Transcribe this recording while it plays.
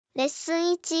レッス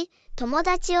ン1、友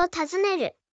達を訪ね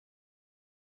る。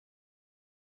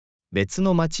別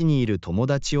の町にいる友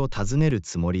達を訪ねる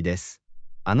つもりです。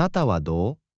あなたは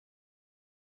ど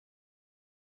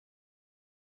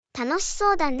う？楽し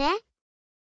そうだね。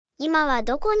今は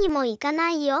どこにも行か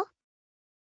ないよ。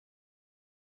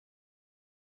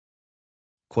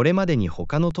これまでに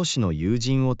他の都市の友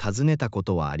人を訪ねたこ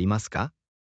とはありますか？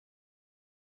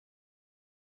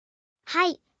は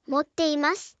い、持ってい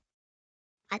ます。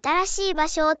新しい場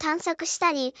所を探索し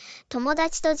たり、友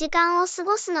達と時間を過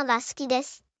ごすのが好きで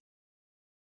す。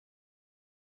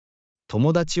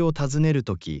友達を訪ねる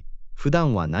とき、普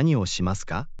段は何をします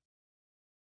か？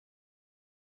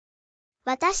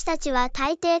私たちは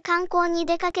大抵観光に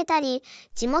出かけたり、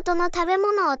地元の食べ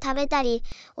物を食べたり、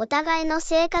お互いの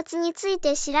生活につい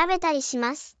て調べたりし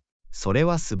ます。それ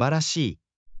は素晴らしい。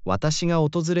私が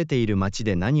訪れている町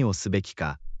で何をすべき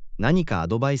か、何かア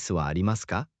ドバイスはあります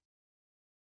か？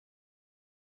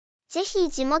ぜひ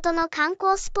地元の観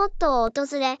光スポットを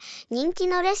訪れ、人気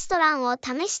のレストランを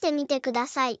試してみてくだ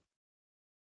さい。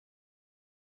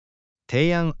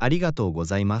提案ありがとうご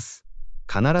ざいます。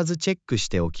必ずチェックし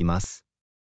ておきます。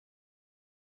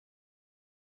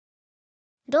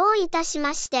どういたし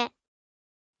まして。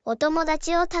お友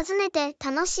達を訪ねて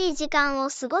楽しい時間を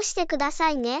過ごしてくだ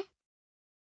さいね。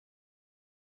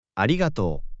ありが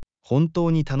とう。本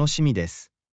当に楽しみで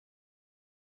す。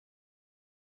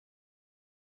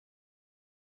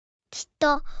きっ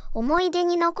と思い出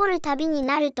に残る旅に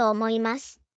なると思いま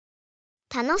す。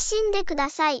楽しんでくだ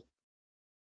さい。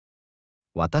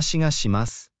私がしま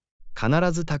す。必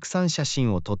ずたくさん写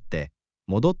真を撮って、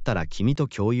戻ったら君と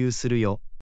共有するよ。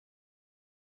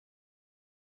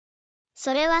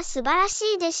それは素晴ら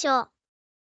しいでしょう。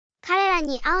彼ら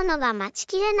に会うのが待ち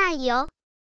きれないよ。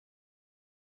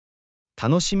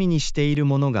楽しみにしている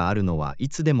ものがあるのはい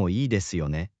つでもいいですよ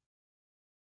ね。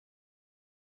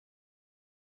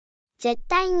絶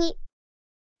対に。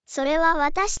それは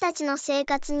私たちの生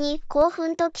活に興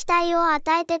奮と期待を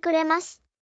与えてくれます。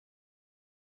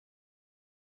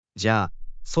じゃあ、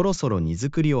そろそろ荷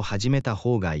造りを始めた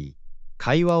方がいい。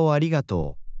会話をありが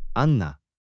とう、アンナ。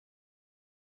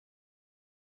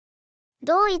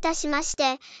どういたしまし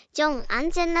て、ジョン。安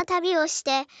全な旅をし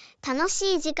て、楽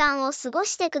しい時間を過ご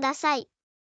してください。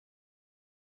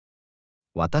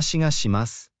私がしま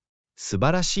す。素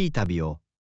晴らしい旅を。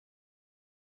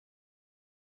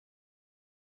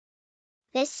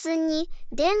レッスン2、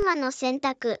電話の選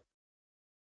択。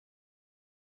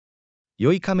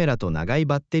良いカメラと長い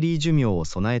バッテリー寿命を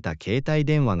備えた携帯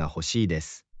電話が欲しいで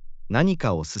す。何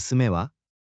かおすすめは？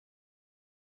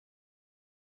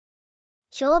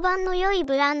評判の良い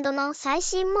ブランドの最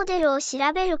新モデルを調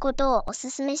べることをお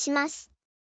勧めします。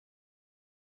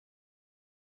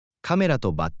カメラ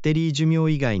とバッテリー寿命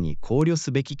以外に考慮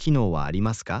すべき機能はあり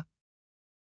ますか？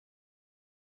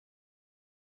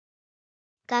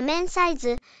画面サイ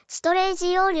ズ、ストレー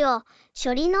ジ容量、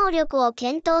処理能力を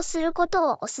検討すること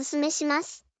をお勧めしま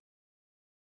す。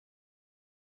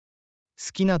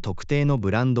好きな特定のブ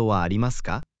ランドはあります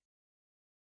か？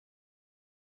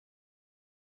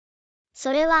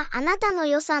それはあなたの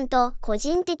予算と個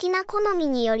人的な好み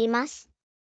によります。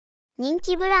人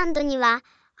気ブランドには、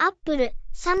アップル、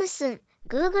サムスン、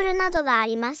グーグルなどがあ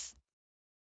ります。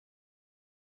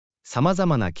さまざ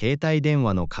まな携帯電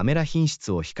話のカメラ品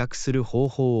質を比較する方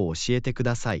法を教えてく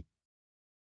ださい。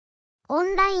オ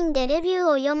ンラインでレビュー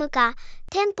を読むか、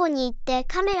店舗に行って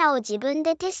カメラを自分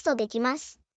でテストできま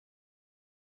す。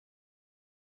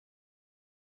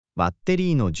バッテ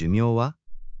リーの寿命は？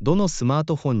どのスマー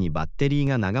トフォンにバッテリー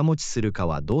が長持ちするか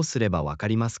はどうすればわか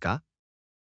りますか？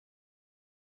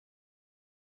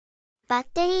バッ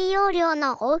テリー容量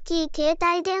の大きい携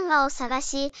帯電話を探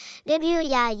し、レビュー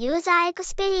やユーザーエク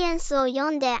スペリエンスを読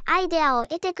んでアイデアを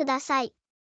得てください。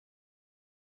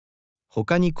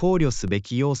他に考慮すべ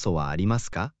き要素はあります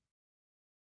か？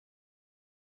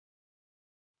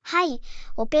はい、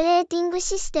オペレーティング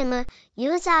システム、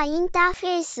ユーザーインターフ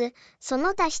ェース、そ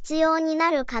の他必要に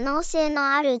なる可能性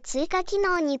のある追加機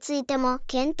能についても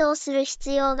検討する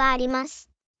必要があります。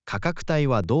価格帯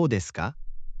はどうですか？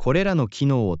これらの機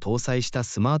能を搭載した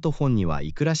スマートフォンには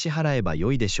いくら支払えば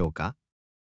良いでしょうか？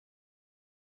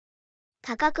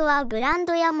価格はブラン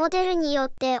ドやモデルによ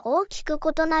って大きく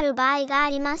異なる場合があ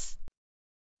ります。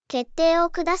決定を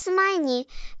下す前に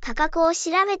価格を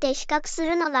調べて比較す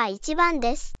るのが一番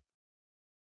です。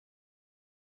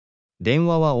電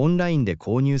話はオンラインで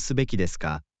購入すべきです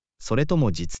か？それと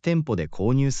も実店舗で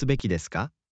購入すべきです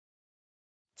か？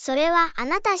それはあ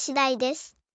なた次第で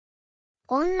す。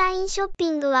オンラインショッピ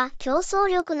ングは競争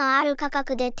力のある価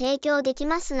格で提供でき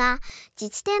ますが、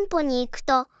実店舗に行く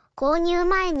と購入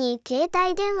前に携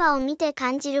帯電話を見て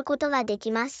感じることがで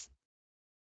きます。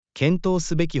検討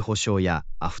すべき保証や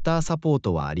アフターサポー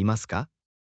トはありますか？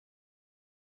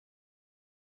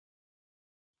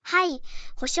はい、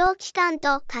保証期間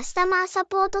とカスタマーサ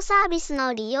ポートサービス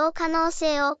の利用可能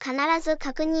性を必ず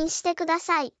確認してくだ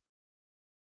さい。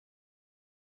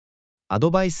ア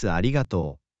ドバイスありが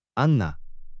とう、アンナ。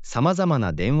さまざま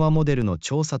な電話モデルの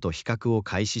調査と比較を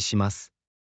開始します。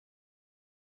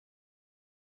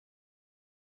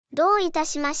どういた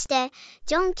しまして、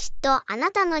ジョン。きっとあ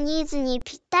なたのニーズに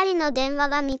ぴったりの電話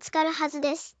が見つかるはず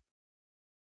です。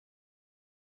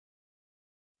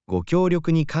ご協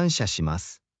力に感謝しま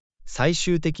す。最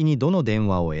終的にどの電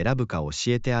話を選ぶか教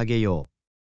えてあげよう。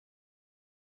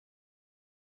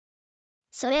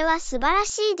それは素晴ら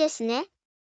しいですね。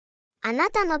あ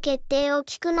なたの決定を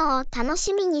聞くのを楽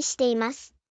しみにしていま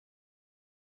す。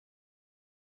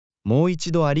もう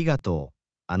一度ありがとう、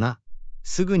アナ。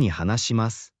すぐに話しま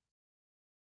す。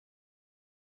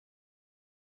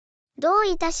どう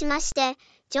いたしまして、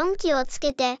ジョン。気をつ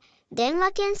けて、電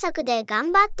話検索で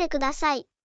頑張ってください。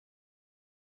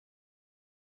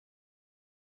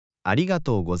ありが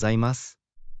とうございます。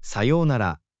さような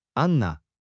ら、アンナ。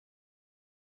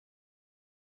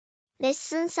レッ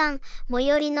スン3、最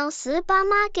寄りのスーパー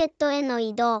マーケットへの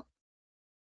移動。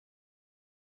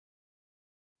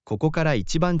ここから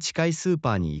一番近いスー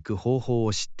パーに行く方法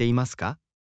を知っていますか？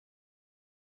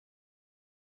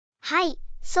はい、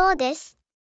そうです。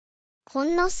ほ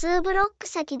んの数ブロック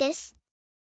先です。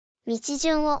道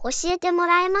順を教えても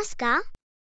らえますか？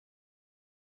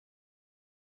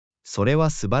それは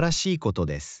素晴らしいこと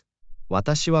です。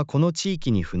私はこの地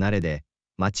域に不慣れで、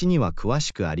町には詳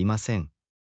しくありません。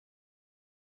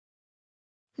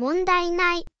問題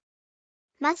ない。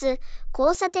まず、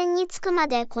交差点に着くま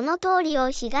でこの通り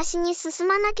を東に進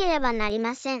まなければなり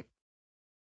ません。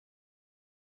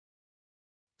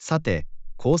さて、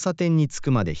交差点に着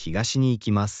くまで東に行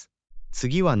きます。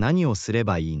次は何をすれ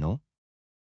ばいいの？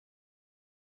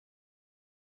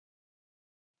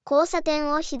交差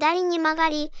点を左に曲が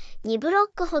り、2ブロッ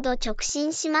クほど直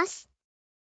進します。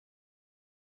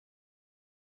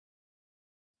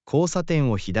交差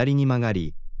点を左に曲が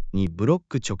り、2ブロッ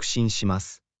ク直進しま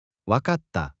す。わかっ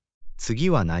た。次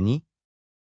は何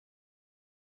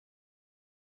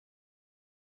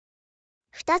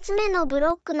？2つ目のブ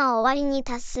ロックの終わりに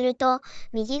達すると、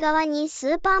右側にス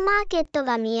ーパーマーケット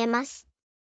が見えます。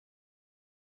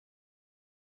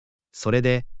それ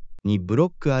で、2ブロ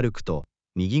ック歩くと、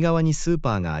右側にスー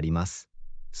パーがあります。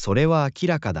それは明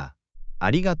らかだ。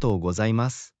ありがとうございま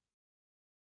す。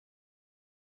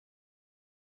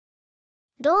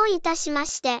どういたしま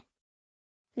して。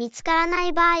見つからな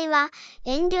い場合は、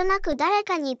遠慮なく誰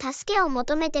かに助けを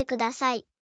求めてください。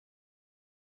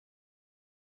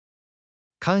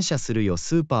感謝するよ。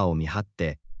スーパーを見張っ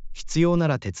て、必要な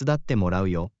ら手伝ってもらう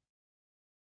よ。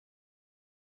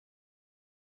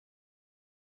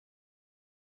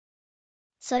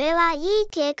それはいい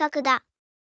計画だ。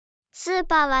スー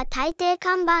パーは大抵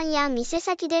看板や店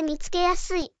先で見つけや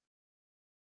すい。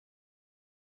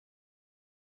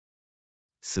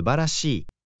素晴らしい。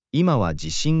今は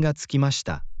自信がつきまし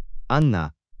た。アン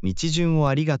ナ、道順を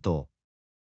ありがと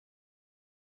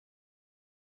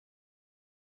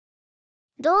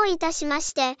う。どういたしま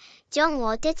して、ジョン。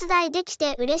お手伝いでき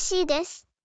て嬉しいです。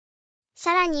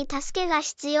さらに助けが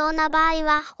必要な場合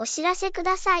はお知らせく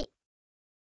ださい。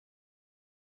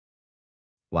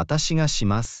私がし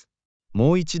ます。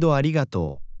もう一度ありが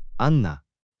とう、アンナ。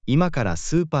今から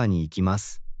スーパーに行きま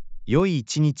す。良い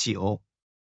一日を。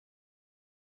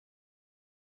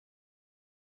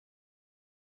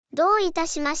どういた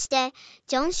しまして、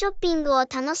ジョン。ショッピングを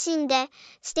楽しんで、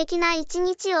素敵な一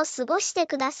日を過ごして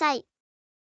ください。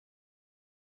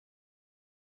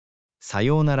さ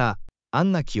ようなら、ア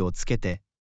ンナ。気をつけて。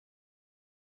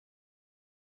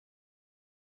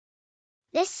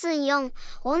レッスン4、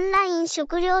オンライン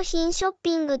食料品ショッ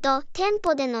ピングと店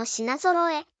舗での品揃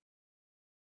え。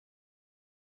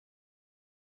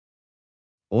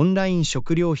オンライン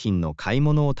食料品の買い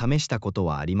物を試したこと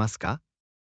はありますか？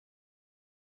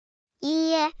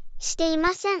いいえ、していま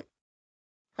せん。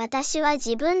私は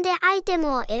自分でアイテ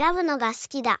ムを選ぶのが好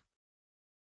きだ。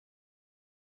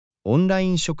オンライ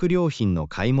ン食料品の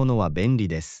買い物は便利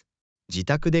です。自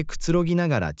宅でくつろぎな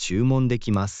がら注文で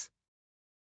きます。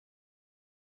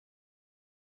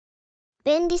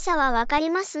便利さはわか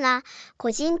りますが、個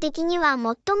人的には最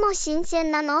も新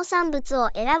鮮な農産物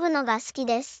を選ぶのが好き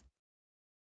です。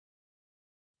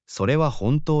それは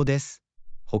本当です。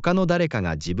他の誰か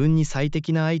が自分に最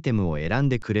適なアイテムを選ん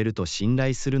でくれると信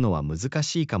頼するのは難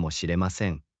しいかもしれませ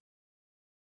ん。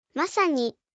まさ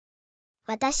に。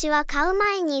私は買う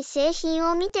前に製品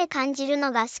を見て感じる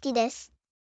のが好きです。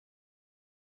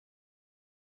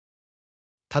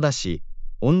ただし、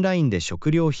オンラインで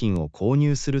食料品を購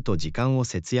入すると時間を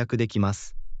節約できま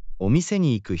す。お店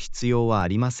に行く必要はあ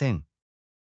りません。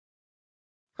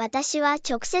私は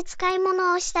直接買い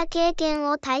物をした経験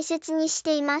を大切にし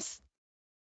ています。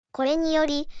これによ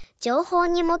り、情報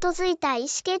に基づいた意思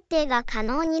決定が可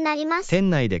能になります。店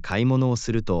内で買い物を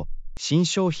すると、新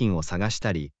商品を探し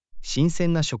たり、新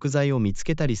鮮な食材を見つ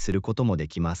けたりすることもで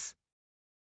きます。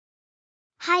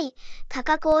はい、価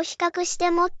格を比較して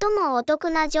最もお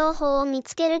得な情報を見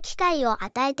つける機会を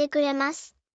与えてくれま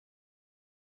す。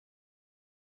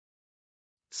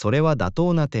それは妥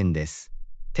当な点です。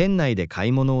店内で買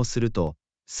い物をすると、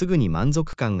すぐに満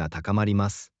足感が高まりま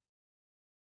す。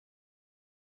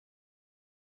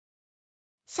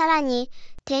さらに、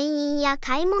店員や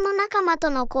買い物仲間と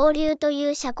の交流と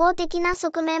いう社交的な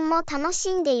側面も楽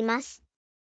しんでいます。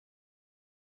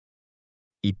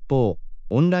一方、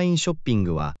オンラインショッピン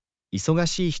グは、忙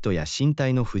しい人や身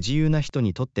体の不自由な人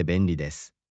にとって便利で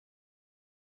す。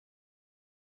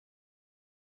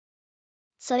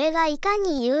それがいか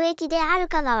に有益である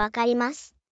かがわかりま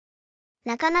す。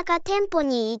なかなか店舗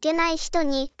に行けない人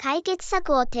に解決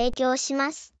策を提供し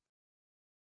ます。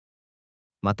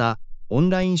また、オン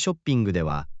ラインショッピングで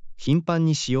は、頻繁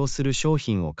に使用する商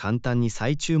品を簡単に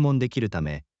再注文できるた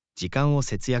め、時間を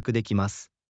節約できま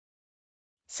す。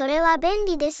それは便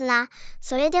利ですが、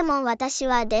それでも私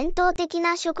は伝統的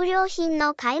な食料品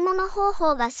の買い物方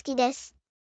法が好きです。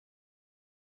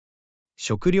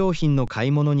食料品の買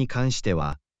い物に関して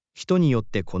は、人によっ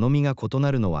て好みが異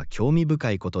なるのは興味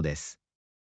深いことです。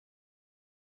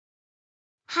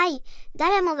はい、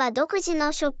誰もが独自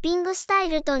のショッピングスタイ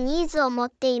ルとニーズを持っ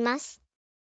ています。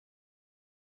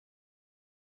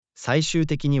最終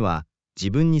的には、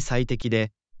自分に最適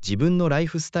で、自分のライ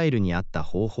フスタイルに合った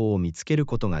方法を見つける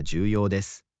ことが重要で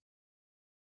す。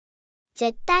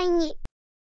絶対に。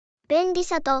便利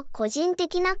さと個人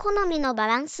的な好みのバ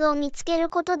ランスを見つける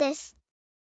ことです。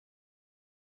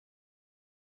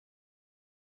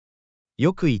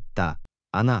よく言った、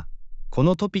アナ。こ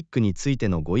のトピックについて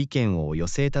のご意見をお寄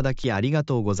せいただきありが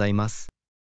とうございます。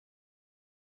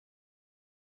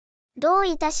どう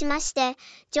いたしまして、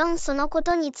ジョン。そのこ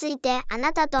とについてあ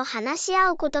なたと話し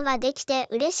合うことができて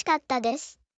嬉しかったで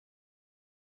す。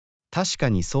確か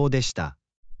にそうでした。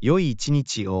良い一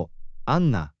日を、ア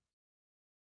ンナ。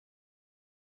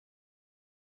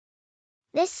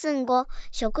レッスン5、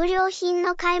食料品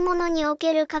の買い物にお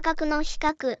ける価格の比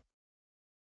較。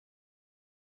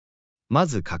ま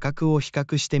ず価格を比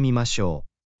較してみましょ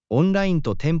う。オンライン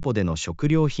と店舗での食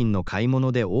料品の買い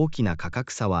物で大きな価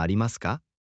格差はありますか？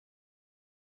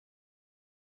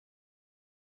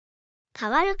変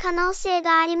わる可能性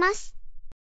があります。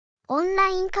オンラ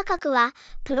イン価格は、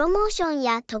プロモーション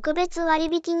や特別割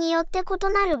引によって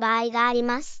異なる場合があり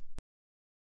ます。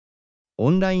オ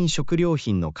ンライン食料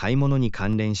品の買い物に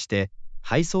関連して、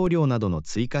配送料などの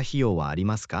追加費用はあり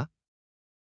ますか？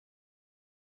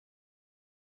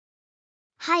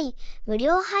はい、無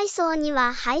料配送に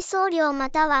は配送料ま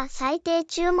たは最低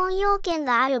注文要件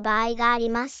がある場合があり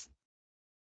ます。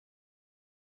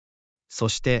そ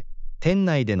して、店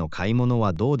内での買い物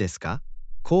はどうですか？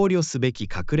考慮すべき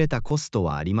隠れたコスト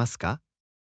はありますか？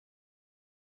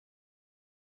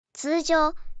通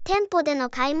常、店舗での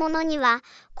買い物には、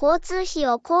交通費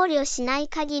を考慮しない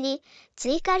限り、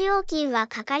追加料金は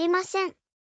かかりません。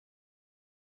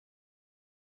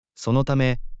そのた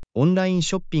め、オンライン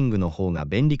ショッピングの方が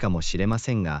便利かもしれま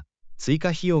せんが、追加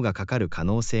費用がかかる可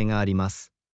能性がありま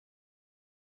す。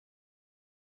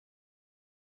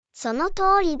その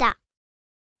通りだ。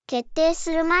決定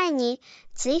する前に、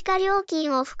追加料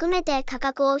金を含めて価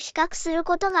格を比較する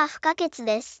ことが不可欠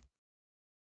です。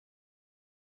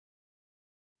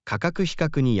価格比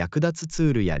較に役立つツ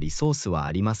ールやリソースは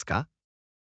ありますか？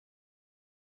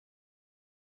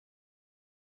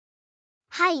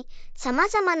はい、様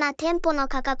々な店舗の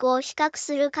価格を比較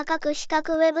する価格比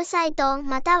較ウェブサイト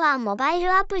またはモバイ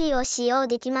ルアプリを使用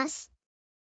できます。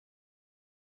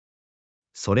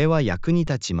それは役に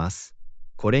立ちます。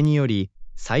これにより、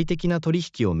最適な取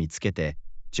引を見つけて、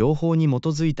情報に基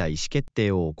づいた意思決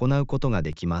定を行うことが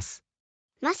できます。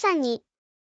まさに、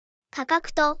価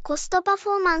格とコストパ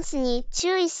フォーマンスに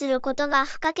注意することが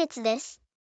不可欠です。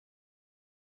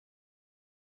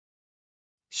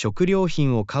食料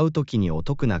品を買うときにお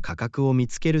得な価格を見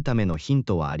つけるためのヒン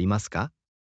トはありますか？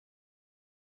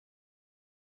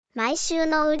毎週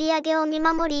の売り上げを見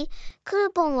守り、クー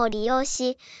ポンを利用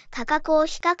し、価格を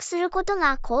比較すること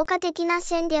が効果的な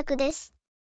戦略です。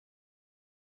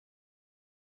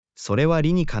それは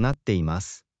理にかなっていま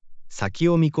す。先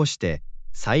を見越して、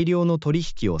最良の取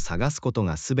引を探すこと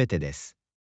がすべてです。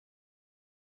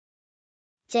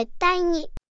絶対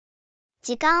に。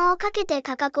時間をかけて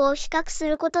価格を比較す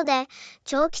ることで、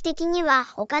長期的には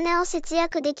お金を節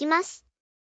約できます。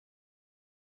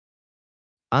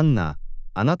アンナ、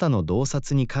あなたの洞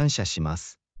察に感謝しま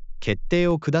す。決定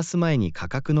を下す前に価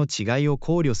格の違いを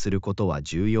考慮することは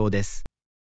重要です。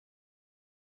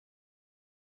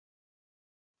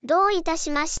どういたし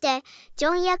まして、ジ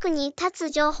ョン役に立つ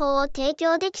情報を提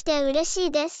供できて嬉し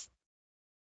いです。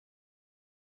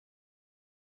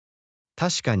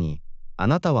確かに、あ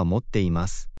なたは持っていま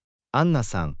す。アンナ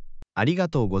さん、ありが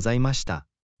とうございました。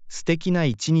素敵な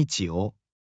一日を。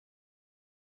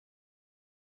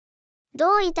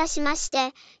どういたしまし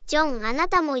て、ジョン、あな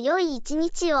たも良い一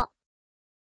日を。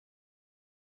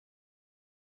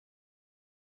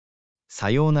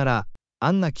さようなら、ア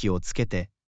ンナ気をつけ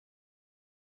て。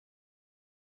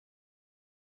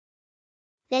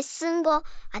レッスン5、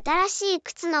新しい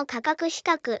靴の価格比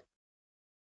較。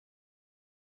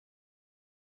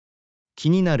気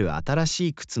になる新し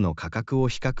い靴の価格を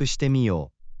比較してみ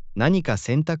よう。何か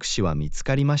選択肢は見つ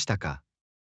かりましたか？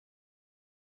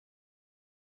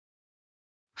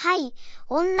はい、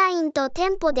オンラインと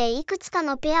店舗でいくつか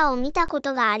のペアを見たこ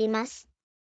とがあります。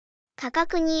価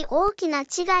格に大きな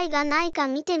違いがないか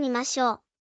見てみましょう。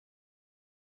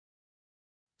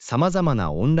さまざま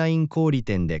なオンライン小売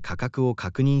店で価格を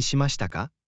確認しました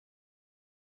か？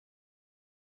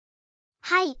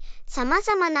はい、様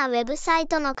々なウェブサイ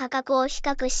トの価格を比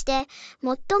較して、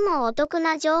最もお得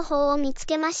な情報を見つ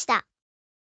けました。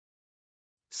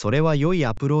それは良い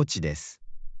アプローチです。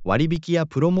割引や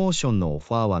プロモーションのオ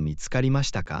ファーは見つかりま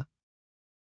したか？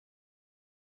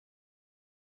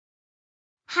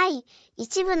はい、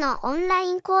一部のオンラ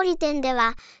イン小売店で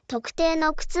は、特定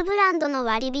の靴ブランドの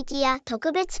割引や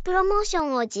特別プロモーショ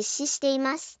ンを実施してい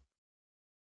ます。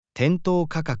店頭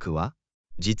価格は？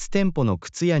実店舗の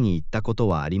靴屋に行ったこと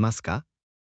はありますか？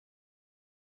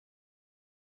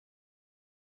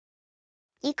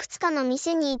いくつかの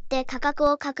店に行って価格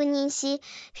を確認し、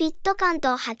フィット感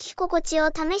と履き心地を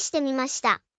試してみまし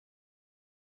た。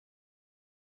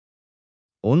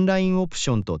オンラインオプシ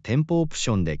ョンと店舗オプ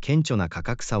ションで顕著な価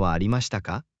格差はありました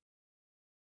か？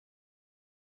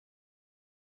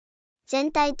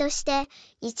全体として、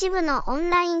一部のオン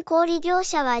ライン小売業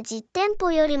者は実店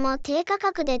舗よりも低価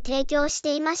格で提供し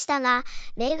ていましたが、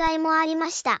例外もありま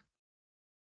した。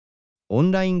オ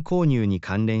ンライン購入に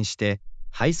関連して、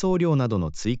配送料など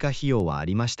の追加費用はあ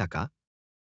りましたか？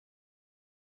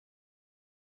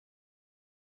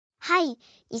はい、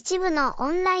一部のオ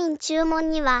ンライン注文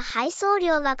には配送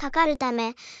料がかかるた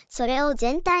め、それを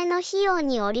全体の費用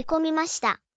に織り込みまし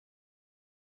た。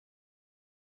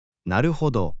なる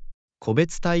ほど。個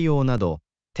別対応など、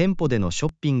店舗でのショ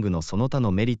ッピングのその他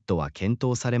のメリットは検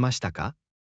討されましたか？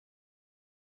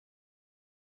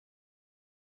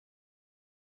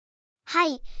は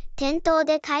い、店頭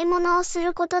で買い物をす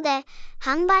ることで、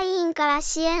販売員から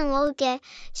支援を受け、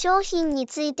商品に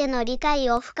ついての理解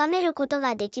を深めること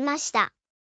ができました。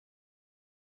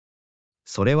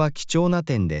それは貴重な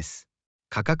点です。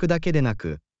価格だけでな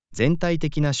く、全体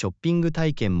的なショッピング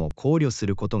体験も考慮す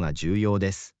ることが重要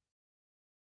です。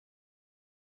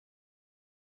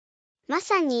ま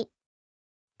さに、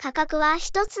価格は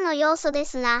一つの要素で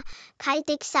すが、快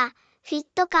適さ、フィッ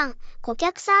ト感、顧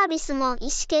客サービスも意思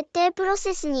決定プロ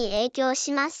セスに影響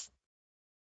します。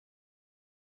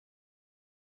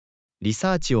リ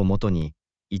サーチをもとに、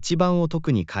一番お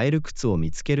得に買える靴を見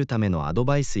つけるためのアド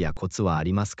バイスやコツはあ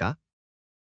りますか？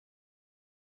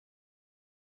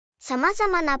様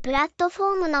々なプラット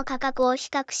フォームの価格を比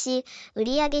較し、売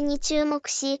上に注目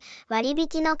し、割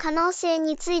引の可能性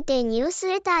についてニュース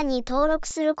レターに登録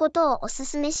することをお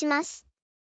勧めします。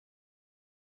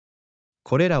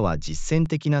これらは実践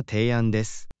的な提案で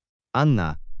す。アン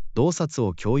ナ、洞察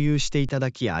を共有していた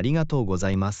だきありがとうござ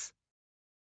います。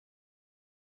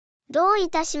どう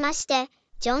いたしまして、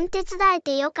ジョン手伝え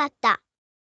てよかった。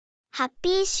ハッ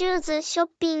ピーシューズショッ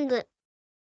ピング。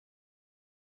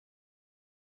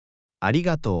あり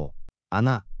がとう、ア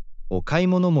ナ。お買い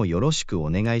物もよろしくお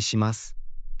願いします。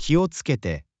気をつけ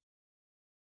て。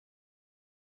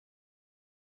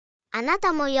あな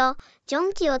たもよ、ジョ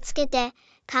ン気をつけて、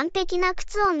完璧な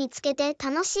靴を見つけて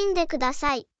楽しんでくだ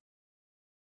さい。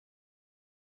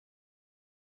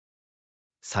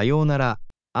さようなら、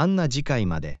アンナ。次回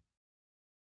まで。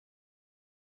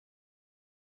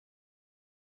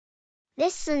レッ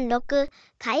スン6、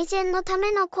改善のた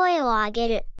めの声を上げ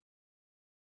る。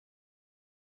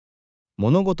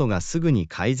物事がすぐに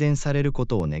改善されるこ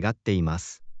とを願っていま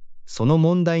す。その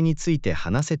問題について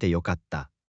話せてよかった。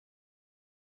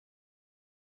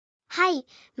はい、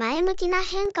前向きな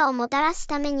変化をもたらす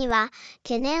ためには、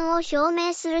懸念を表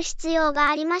明する必要が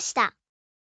ありました。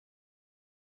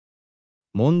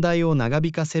問題を長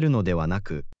引かせるのではな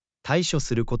く、対処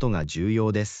することが重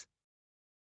要です。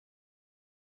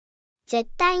絶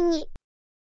対に。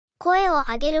声を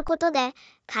上げることで、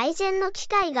改善の機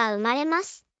会が生まれま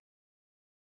す。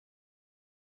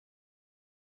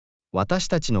私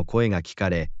たちの声が聞か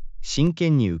れ、真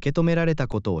剣に受け止められた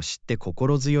ことを知って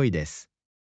心強いです。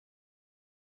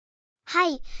は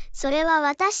い、それは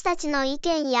私たちの意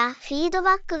見やフィード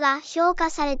バックが評価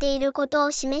されていること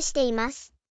を示していま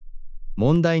す。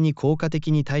問題に効果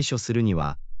的に対処するに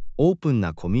は、オープン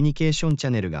なコミュニケーションチャ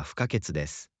ンネルが不可欠で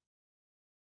す。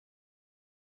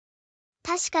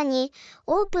確かに、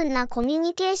オープンなコミュ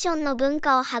ニケーションの文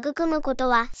化を育むこと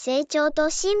は成長と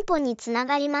進歩につな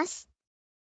がります。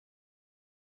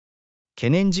懸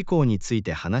念事項につい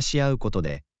て話し合うこと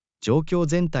で、状況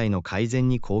全体の改善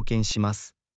に貢献しま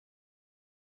す。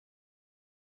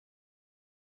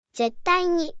絶対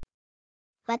に。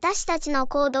私たちの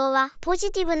行動はポ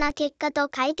ジティブな結果と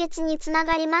解決につな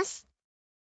がります。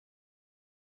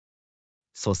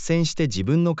率先して自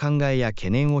分の考えや懸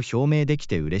念を表明でき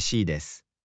て嬉しいです。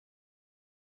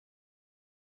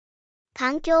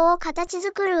環境を形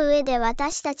作る上で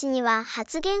私たちには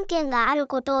発言権がある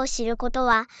ことを知ること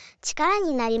は力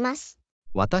になります。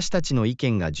私たちの意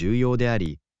見が重要であ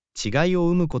り、違いを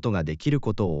生むことができる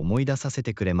ことを思い出させ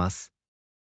てくれます。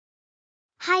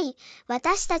はい、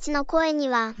私たちの声に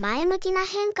は前向きな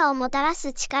変化をもたら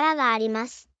す力がありま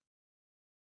す。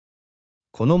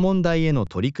この問題への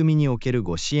取り組みにおける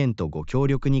ご支援とご協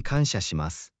力に感謝しま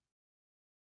す。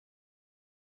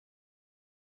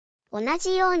同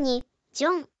じように、ジ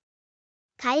ョン。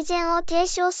改善を提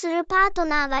唱するパート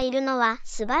ナーがいるのは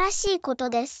素晴らしいこと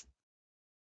です。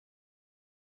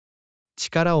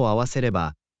力を合わせれ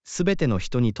ば、すべての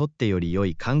人にとってより良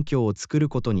い環境を作る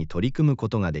ことに取り組むこ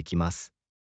とができます。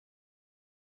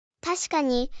確か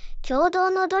に、共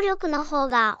同の努力の方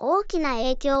が大きな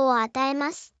影響を与え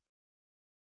ます。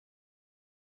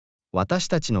私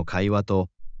たちの会話と、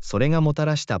それがもた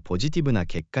らしたポジティブな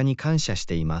結果に感謝し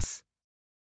ています。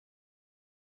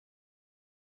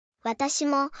私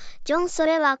も、ジョン、そ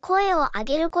れは声を上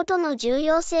げることの重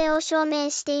要性を証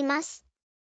明しています。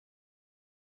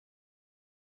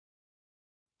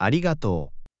ありが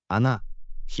とう、アナ。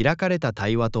開かれた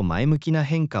対話と前向きな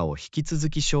変化を引き続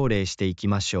き奨励していき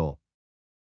ましょ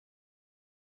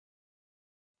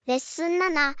う。レッスン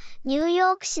7、ニューヨ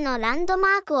ーク市のランド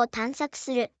マークを探索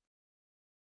する。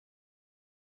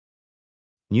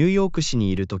ニューヨーク市に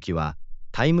いるときは、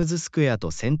タイムズスクエア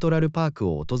とセントラルパーク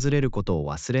を訪れること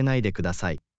を忘れないでくだ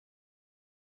さい。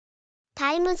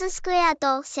タイムズスクエア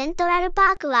とセントラルパ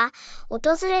ークは、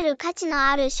訪れる価値の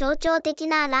ある象徴的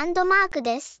なランドマーク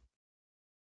です。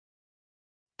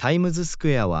タイムズスク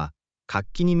エアは、活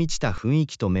気に満ちた雰囲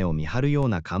気と目を見張るよう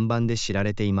な看板で知ら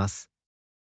れています。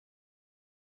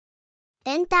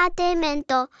エンターテイメン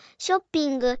ト、ショッピ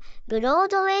ング、ブロー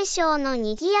ドウェイショーの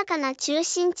賑やかな中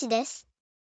心地です。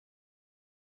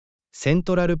セン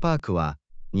トラルパークは、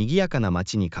賑やかな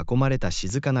街に囲まれた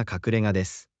静かな隠れ家で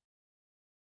す。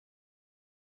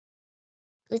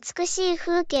美しい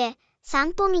風景、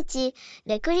散歩道、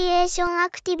レクリエーション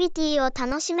アクティビティを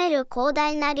楽しめる広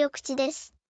大な緑地で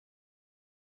す。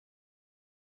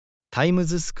タイム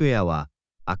ズスクエアは、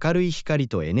明るい光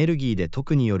とエネルギーで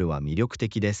特に夜は魅力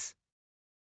的です。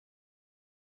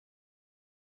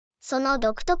その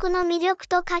独特の魅力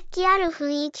と活気ある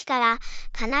雰囲気から、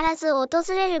必ず訪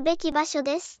れるべき場所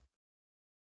です。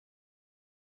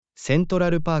セントラ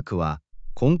ルパークは、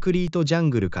コンクリートジャン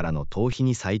グルからの逃避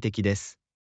に最適です。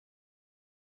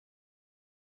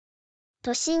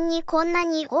都心にこんな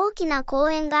に大きな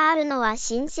公園があるのは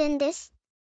新鮮です。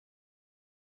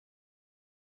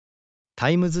タ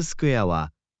イムズスクエア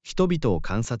は、人々を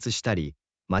観察したり、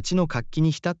街の活気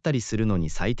に浸ったりするの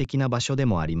に最適な場所で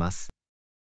もあります。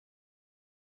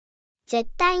絶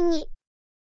対に。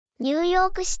ニューヨ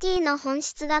ークシティの本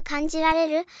質が感じられ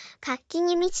る、活気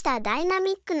に満ちたダイナ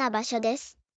ミックな場所で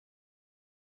す。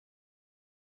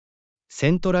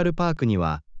セントラルパークに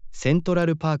は、セントラ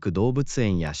ルパーク動物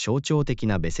園や象徴的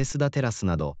なベセスダテラス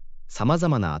など、さまざ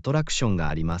まなアトラクションが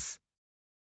あります。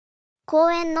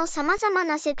公園のさまざま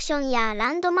なセクションや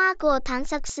ランドマークを探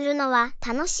索するのは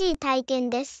楽しい体験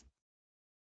です。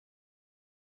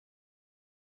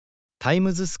タイ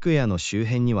ムズスクエアの周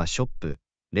辺にはショップ、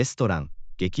レストラン、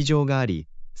劇場があり、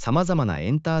さまざまなエ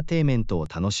ンターテイメントを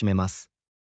楽しめます。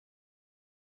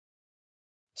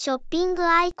ショッピング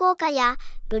愛好家や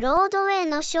ブロードウェイ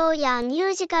のショーやミ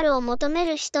ュージカルを求め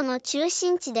る人の中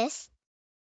心地です。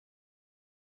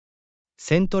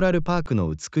セントラルパーク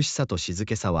の美しさと静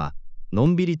けさは、の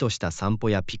んびりとした散歩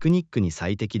やピクニックに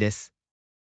最適です。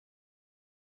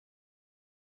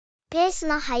ペース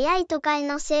の速い都会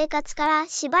の生活から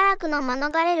しばらくの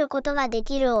免れることがで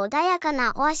きる穏やか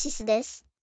なオアシスです。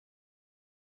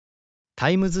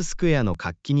タイムズスクエアの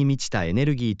活気に満ちたエネ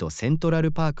ルギーとセントラ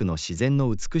ルパークの自然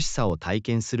の美しさを体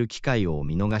験する機会をお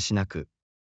見逃しなく。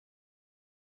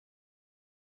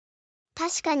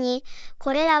確かに、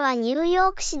これらはニューヨ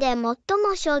ーク市で最も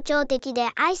象徴的で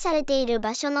愛されている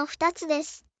場所の2つで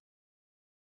す。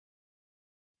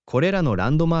これらのラ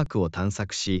ンドマークを探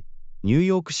索し、ニュー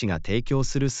ヨーク市が提供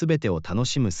するすべてを楽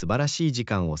しむ素晴らしい時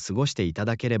間を過ごしていた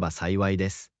だければ幸いで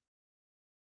す。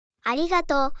ありが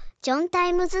とう。ジョン・タ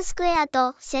イムズスクエア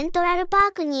とセントラルパ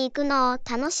ークに行くのを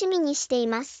楽しみにしてい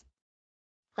ます。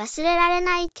忘れられ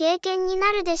ない経験に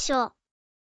なるでしょう。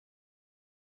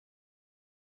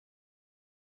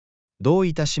どう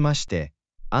いたしまして、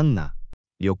アンナ。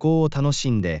旅行を楽し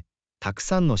んで、たく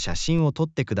さんの写真を撮っ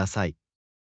てください。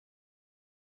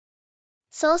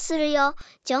そうするよ。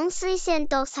ジョン推薦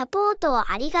とサポートを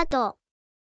ありがとう。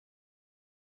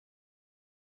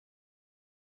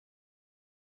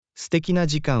素敵な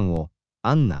時間を、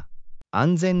アンナ。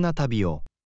安全な旅を。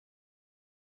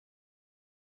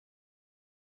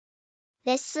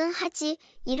レッスン8、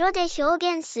色で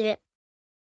表現する。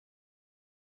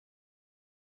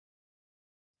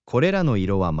これらの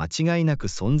色は間違いなく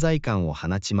存在感を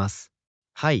放ちます。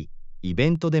はい、イ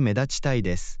ベントで目立ちたい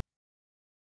です。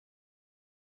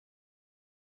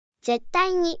絶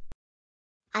対に。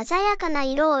鮮やかな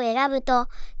色を選ぶと、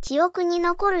記憶に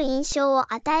残る印象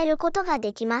を与えることが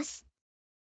できます。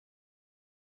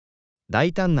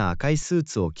大胆な赤いスー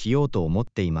ツを着ようと思っ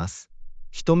ています。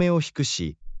人目を引く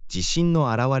し、自信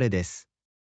の表れです。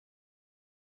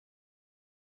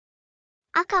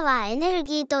赤はエネル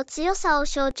ギーと強さを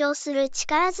象徴する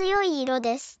力強い色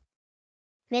です。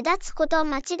目立つこと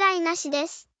間違いなしで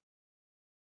す。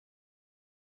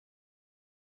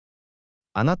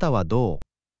あなたはどう、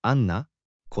アンナ？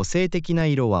個性的な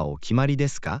色はお決まりで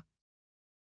すか？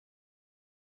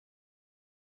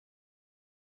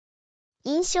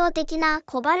印象的な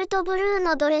コバルトブルー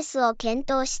のドレスを検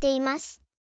討しています。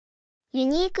ユ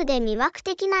ニークで魅惑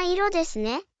的な色です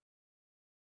ね。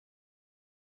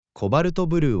コバルト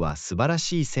ブルーは素晴ら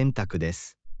しい選択で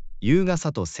す。優雅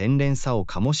さと洗練さを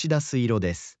醸し出す色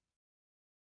です。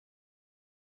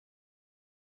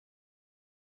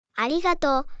ありが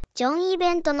とう。ジョンイ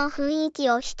ベントの雰囲気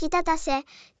を引き立たせ、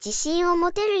自信を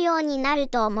持てるようになる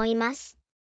と思います。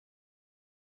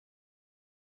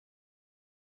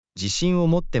自信を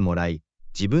持ってもらい、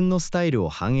自分のスタイルを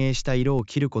反映した色を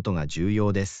着ることが重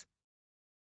要です。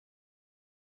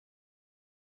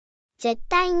絶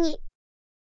対に。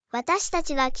私た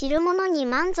ちが着るものに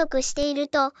満足している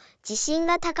と、自信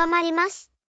が高まります。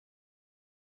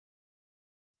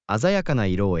鮮やかな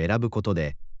色を選ぶこと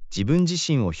で、自分自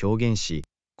身を表現し、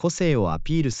個性をア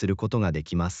ピールすることがで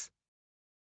きます。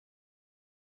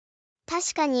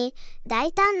確かに、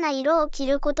大胆な色を着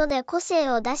ることで個性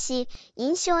を出し、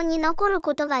印象に残る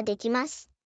ことができます。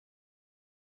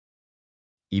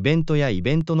イベントやイ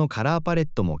ベントのカラーパレッ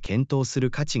トも検討する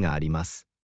価値があります。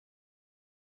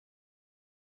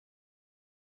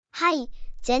はい、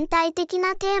全体的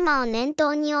なテーマを念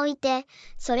頭に置いて、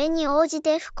それに応じ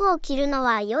て服を着るの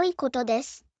は良いことで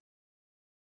す。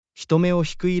人目を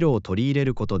引く色を取り入れ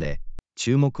ることで、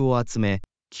注目を集め、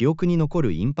記憶に残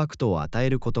るインパクトを与え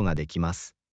ることができま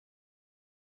す。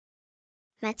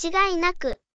間違いな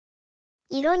く。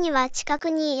色には知覚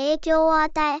に影響を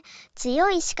与え、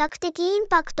強い視覚的イン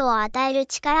パクトを与える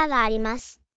力がありま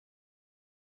す。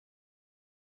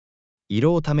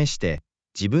色を試して、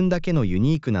自分だけのユ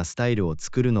ニークなスタイルを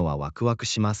作るのはワクワク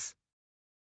します。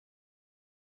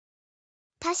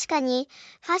確かに、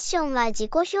ファッションは自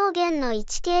己表現の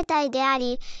一形態であ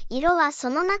り、色はそ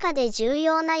の中で重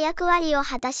要な役割を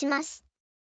果たします。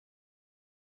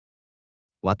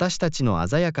私たちの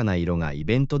鮮やかな色がイ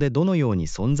ベントでどのように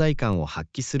存在感を発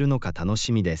揮するのか楽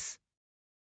しみです。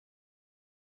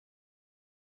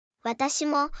私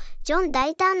も、ジョン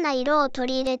大胆な色を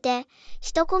取り入れて、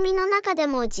人混みの中で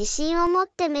も自信を持っ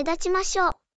て目立ちましょ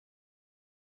う。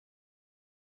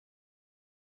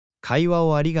会話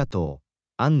をありがとう、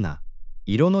アンナ。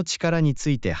色の力につ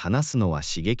いて話すのは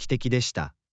刺激的でし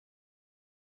た。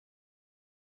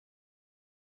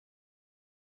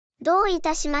どうい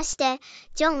たしまして、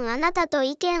ジョン、あなたと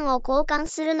意見を交換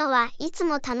するのはいつ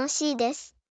も楽しいで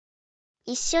す。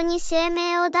一緒に声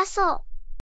明を出そう。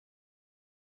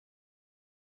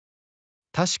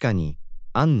確かに、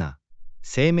アンナ。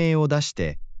声明を出し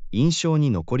て印象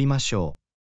に残りましょ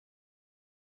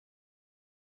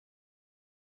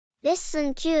う。レッス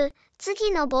ン9、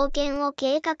次の冒険を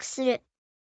計画する。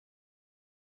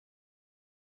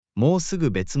もうすぐ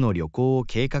別の旅行を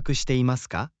計画しています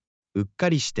か？うっか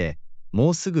りして、も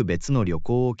うすぐ別の旅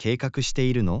行を計画して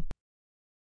いるの？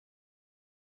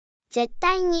絶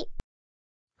対に。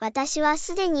私は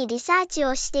すでにリサーチ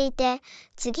をしていて、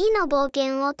次の冒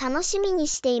険を楽しみに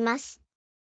しています。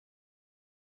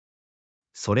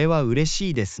それは嬉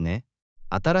しいですね。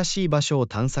新しい場所を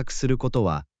探索すること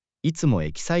はいつも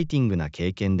エキサイティングな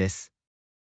経験です。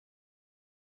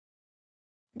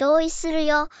同意する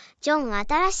よ。ジョン、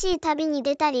新しい旅に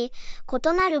出たり、異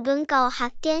なる文化を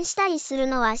発見したりする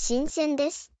のは新鮮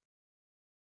です。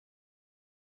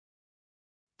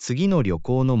次の旅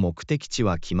行の目的地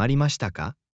は決まりました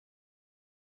か？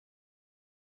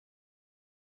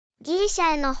ギリシ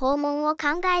ャへの訪問を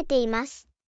考えています。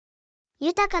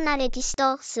豊かな歴史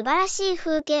と素晴らしい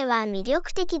風景は魅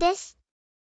力的です。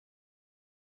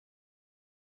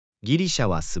ギリシャ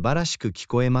は素晴らしく聞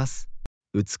こえます。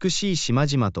美しい島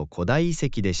々と古代遺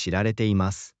跡で知られてい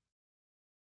ます。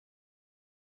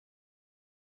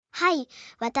はい、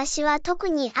私は特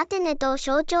にアテネと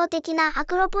象徴的なア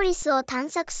クロポリスを探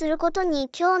索することに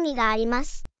興味がありま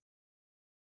す。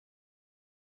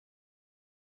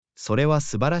それは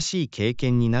素晴らしい経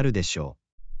験になるでしょ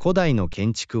う。古代の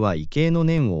建築は畏敬の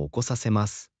念を起こさせま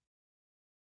す。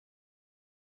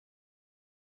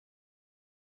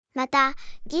また、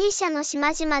ギリシャの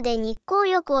島々で日光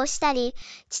浴をしたり、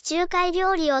地中海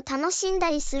料理を楽しんだ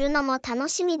りするのも楽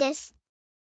しみです。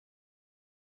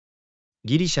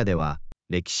ギリシャでは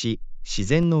歴史、自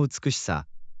然の美しさ、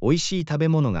美味しい食べ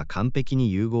物が完璧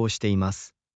に融合していま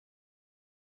す。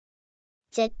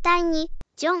絶対に、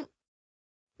ジョン。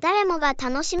誰もが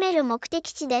楽しめる目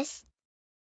的地です。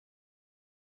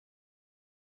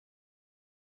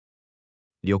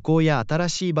旅行や新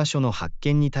しい場所の発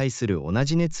見に対する同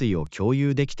じ熱意を共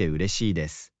有できて嬉しいで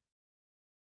す。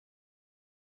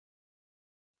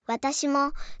私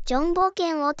も、ジョン冒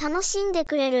険を楽しんで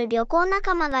くれる旅行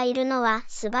仲間がいるのは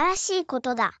素晴らしいこ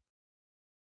とだ。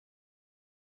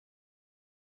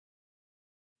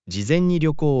事前に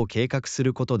旅行を計画す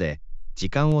ることで、時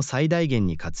間を最大限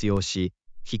に活用し、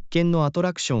必見のアト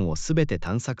ラクションをすべて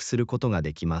探索することが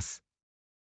できます。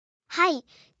はい、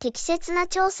適切な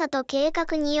調査と計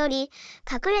画により、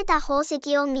隠れた宝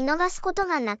石を見逃すこと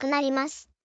がなくなります。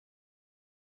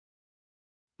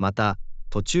また、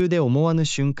途中で思わぬ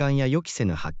瞬間や予期せ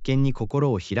ぬ発見に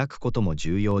心を開くことも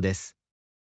重要です。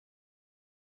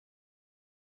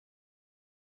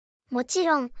もち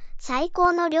ろん、最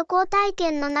高の旅行体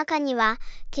験の中には、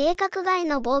計画外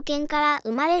の冒険から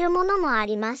生まれるものもあ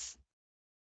ります。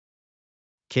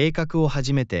計画を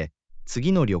始めて、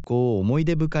次の旅行を思い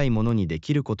出深いものにで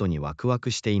きることにワクワ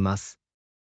クしています。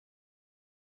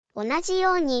同じ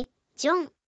ように、ジョ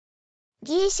ン。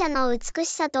ギリシャの美し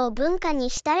さと文化に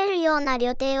浸れるような旅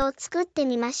程を作って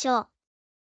みましょう。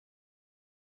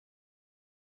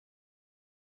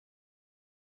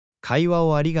会話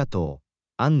をありがとう、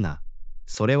アンナ。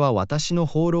それは私の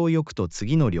放浪欲と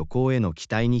次の旅行への期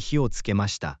待に火をつけま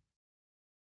した。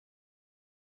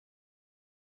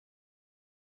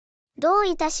どう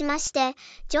いたしまして、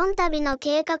ジョン旅の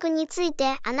計画につい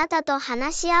てあなたと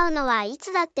話し合うのはい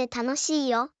つだって楽しい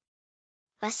よ。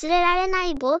忘れられな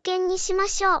い冒険にしま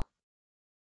しょう。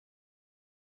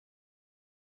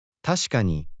確か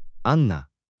に、アンナ。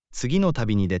次の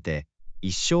旅に出て、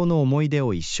一生の思い出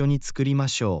を一緒に作りま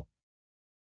しょ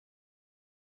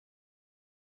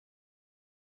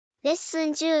う。レッス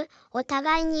ン10、お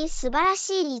互いに素晴ら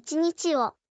しい一日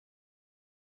を。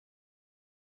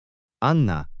アン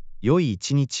ナ、良い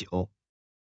一日を。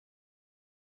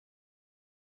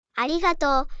ありが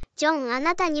とう、ジョン。あ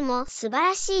なたにも素晴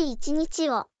らしい一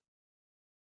日を。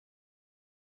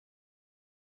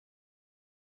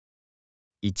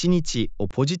一日を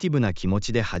ポジティブな気持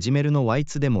ちで始めるのはい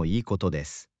つでもいいことで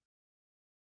す。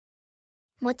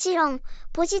もちろん、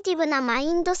ポジティブなマ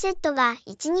インドセットが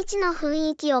一日の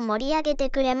雰囲気を盛り上げて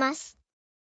くれます。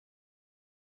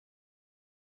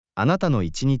あなたの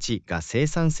一日が生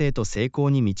産性と成功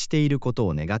に満ちていること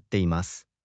を願っています。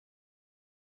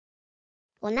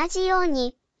同じよう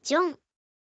に、ジョン。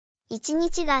一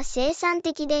日が生産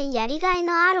的でやりがい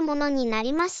のあるものにな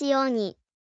りますように。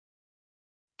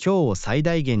今日を最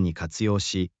大限に活用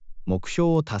し、目標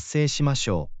を達成しまし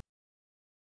ょう。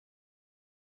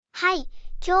はい、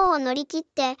今日を乗り切っ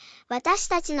て、私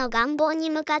たちの願望に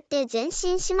向かって前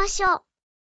進しましょう。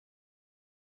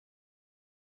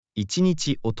一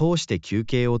日を通して休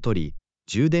憩をとり、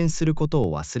充電すること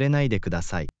を忘れないでくだ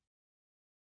さい。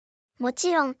も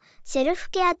ちろん、セルフ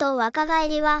ケアと若返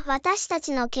りは私た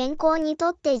ちの健康にと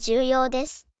って重要で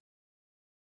す。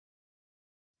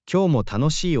今日も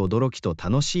楽しい驚きと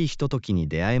楽しいひとときに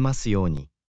出会えますように。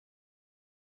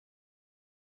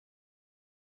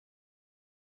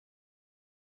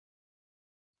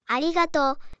ありが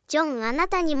とう、ジョン。あな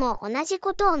たにも同じ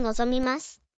ことを望みま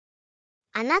す。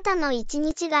あなたの一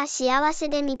日が幸せ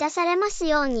で満たされます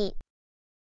ように。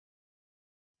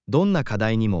どんな課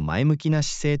題にも前向きな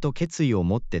姿勢と決意を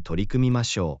持って取り組みま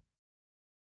しょう。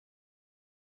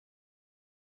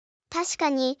確か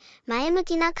に、前向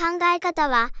きな考え方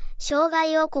は、障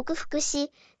害を克服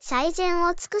し、最善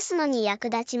を尽くすのに役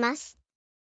立ちます。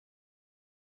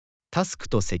タスク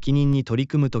と責任に取り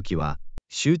組むときは、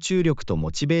集中力と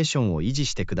モチベーションを維持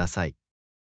してください。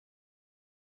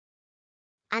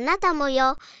あなたも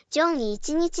よ、ジョン。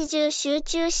一日中集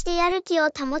中してやる気を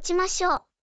保ちましょう。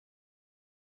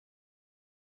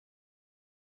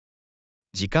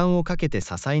時間をかけて些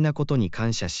細なことに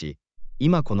感謝し、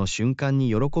今この瞬間に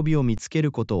喜びを見つけ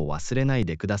ることを忘れない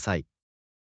でください。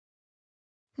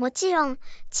もちろん、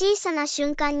小さな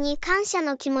瞬間に感謝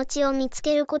の気持ちを見つ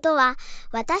けることは、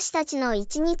私たちの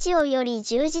一日をより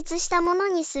充実したもの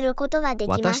にすることができ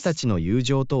ます。私たちの友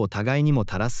情とお互いにも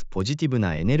たらすポジティブ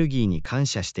なエネルギーに感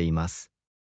謝しています。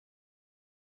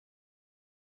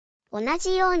同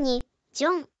じように、ジ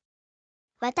ョン。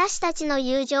私たちの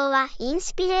友情はイン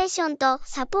スピレーションと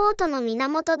サポートの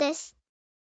源です。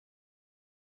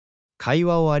会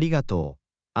話をありがとう、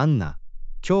アンナ。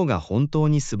今日が本当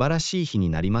に素晴らしい日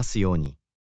になりますように。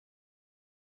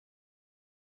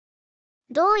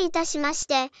どういたしまし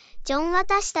て、ジョン。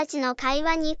私たちの会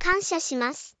話に感謝し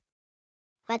ます。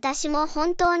私も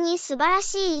本当に素晴ら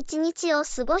しい一日を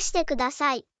過ごしてくだ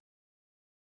さい。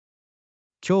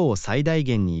今日を最大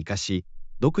限に生かし、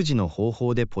独自の方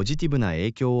法でポジティブな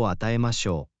影響を与えまし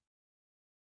ょ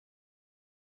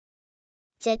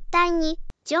う。絶対に、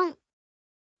ジョン。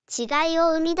違い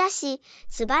を生み出し、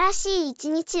素晴らしい一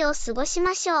日を過ごし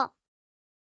ましょう。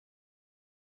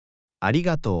あり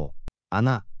がとう、ア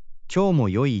ナ。今日も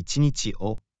良い一日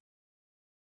を。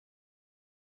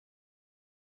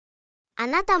あ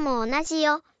なたも同じ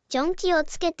よ、ジョン。気を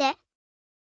つけて。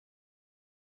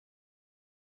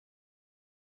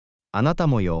あなた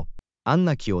もよ、アン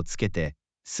ナ。気をつけて、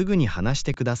すぐに話し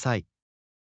てください。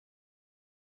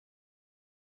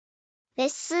レッ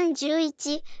スン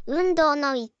11、運動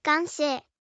の一貫性。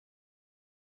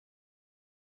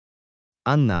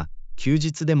アンナ、休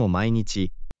日でも毎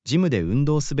日、ジムで運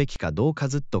動すべきかどうか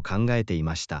ずっと考えてい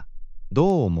ました。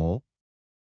どう思う？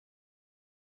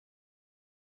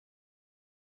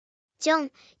ジョ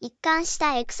ン。一貫し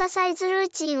たエクササイズルー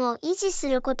チンを維持す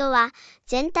ることは、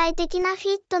全体的なフ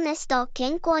ィットネスと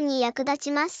健康に役立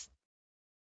ちます。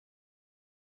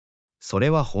それ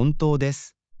は本当で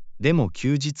す。でも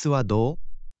休日はどう？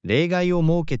例外を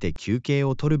設けて休憩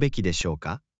を取るべきでしょう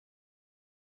か？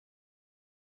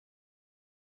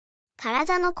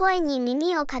体の声に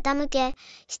耳を傾け、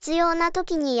必要な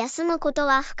時に休むこと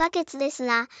は不可欠です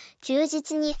が、休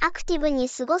日にアクティブに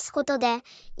過ごすことで、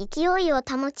勢いを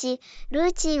保ち、ル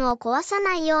ーチンを壊さ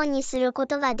ないようにするこ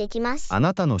とができます。あ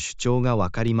なたの主張がわ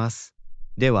かります。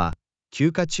では、休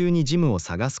暇中にジムを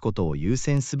探すことを優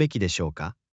先すべきでしょう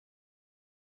か？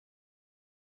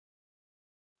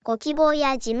ご希望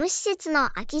や事務施設の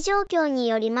空き状況に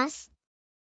よります。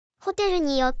ホテル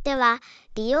によっては、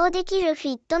利用できるフ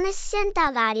ィットネスセンタ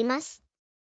ーがあります。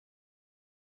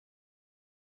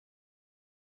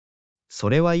そ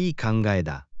れはいい考え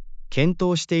だ。検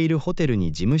討しているホテル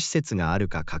に事務施設がある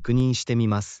か確認してみ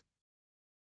ます。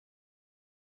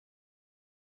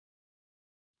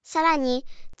さらに、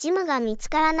ジムが見つ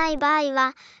からない場合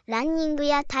は、ランニング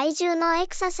や体重のエ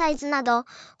クササイズなど、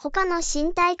他の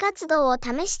身体活動を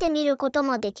試してみること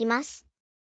もできます。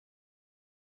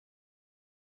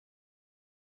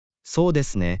そうで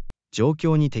すね。状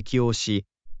況に適応し、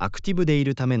アクティブでい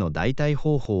るための代替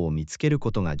方法を見つける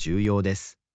ことが重要で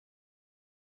す。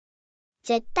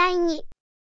絶対に。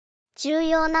重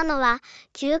要なのは、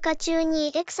休暇中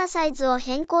にエクササイズを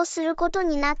変更すること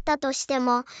になったとして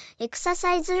も、エクサ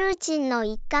サイズルーチンの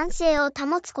一貫性を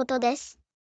保つことです。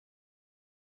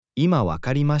今わ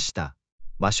かりました。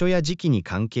場所や時期に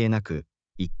関係なく、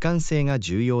一貫性が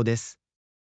重要です。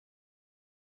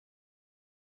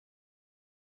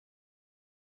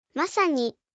まさ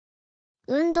に、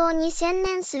運動に専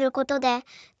念することで、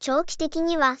長期的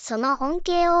にはその恩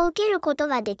恵を受けること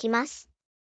ができます。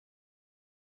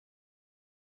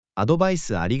アドバイ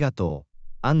スありがとう、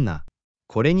アンナ。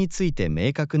これについて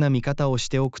明確な見方をし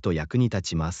ておくと役に立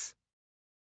ちます。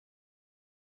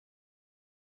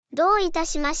どういた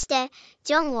しまして、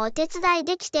ジョン。お手伝い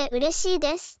できて嬉しい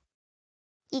です。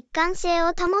一貫性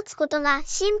を保つことが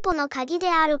進歩の鍵で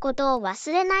あることを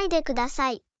忘れないでくだ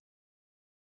さい。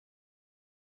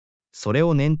それ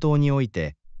を念頭に置い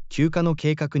て、休暇の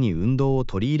計画に運動を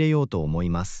取り入れようと思い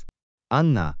ます。ア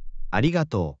ンナ、ありが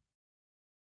とう。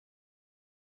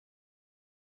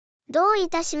どうい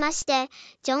たしまして、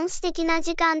ジョン素敵な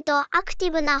時間とアクテ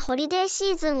ィブなホリデー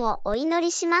シーズンをお祈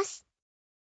りします。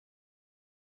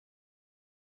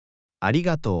あり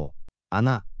がとう、ア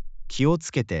ナ。気を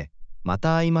つけて、ま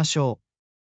た会いましょう。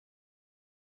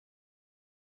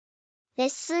レッ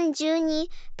スン12、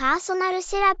パーソナル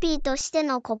セラピーとして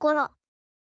の心。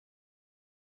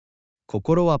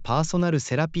心はパーソナル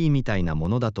セラピーみたいなも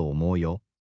のだと思うよ。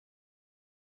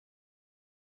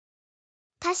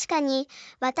確かに、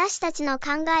私たちの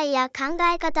考えや考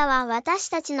え方は私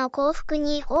たちの幸福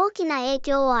に大きな影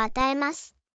響を与えま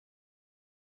す。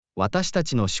私た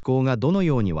ちの思考がどの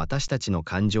ように私たちの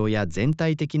感情や全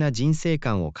体的な人生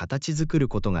観を形作る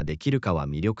ことができるかは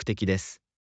魅力的です。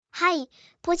はい、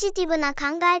ポジティブな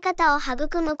考え方を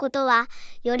育むことは、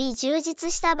より充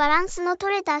実したバランスの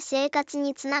取れた生活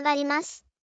につながります。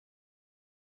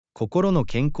心の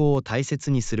健康を大切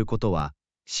にすることは、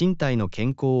身体の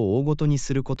健康を大ごとに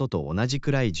することと同じ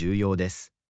くらい重要で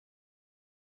す。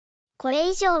これ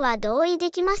以上は同意で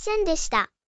きませんでし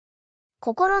た。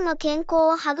心の健康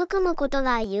を育むこと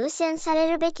が優先さ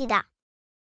れるべきだ。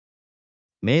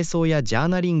瞑想やジャー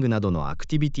ナリングなどのアク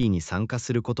ティビティに参加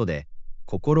することで、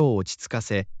心を落ち着か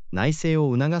せ、内省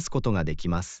を促すことができ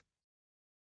ます。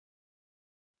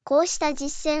こうした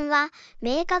実践は、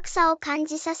明確さを感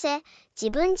じさせ、自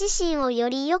分自身をよ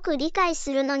りよく理解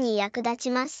するのに役立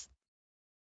ちます。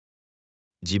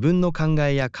自分の考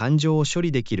えや感情を処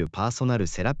理できるパーソナル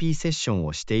セラピーセッション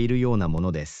をしているようなも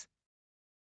のです。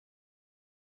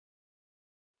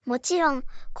もちろん、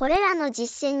これらの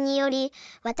実践により、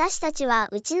私たちは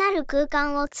内なる空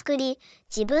間を作り、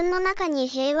自分の中に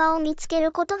平和を見つけ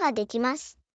ることができま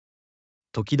す。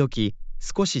時々、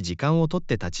少し時間をとっ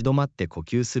て立ち止まって呼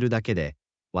吸するだけで、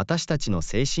私たちの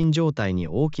精神状態に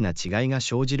大きな違いが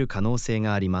生じる可能性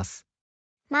があります。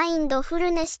マインドフ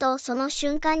ルネスとその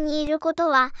瞬間にいること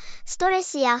は、ストレ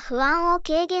スや不安を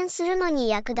軽減するのに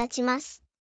役立ちます。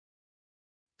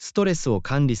ストレスを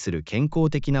管理する健康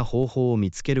的な方法を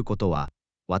見つけることは、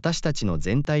私たちの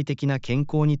全体的な健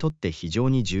康にとって非常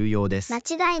に重要です。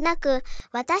間違いなく、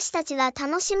私たちが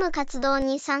楽しむ活動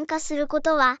に参加するこ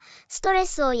とは、ストレ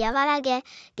スを和らげ、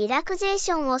リラクゼー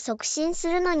ションを促進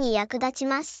するのに役立ち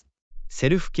ます。セ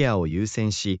ルフケアを優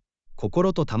先し、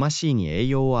心と魂に栄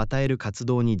養を与える活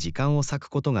動に時間を割く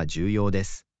ことが重要で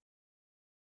す。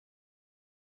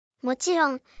もち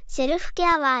ろん、セルフケ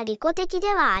アは利己的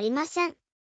ではありません。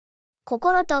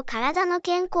心と体の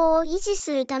健康を維持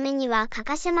するためには欠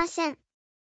かせません。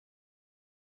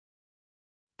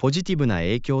ポジティブな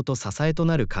影響と支えと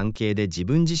なる関係で自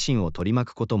分自身を取り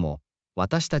巻くことも、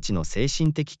私たちの精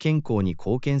神的健康に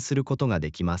貢献することが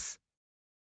できます。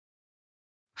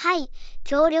はい、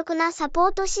強力なサポ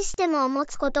ートシステムを持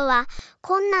つことは、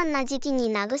困難な時期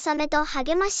に慰めと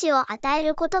励ましを与え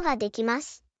ることができま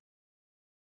す。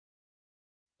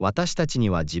私たちに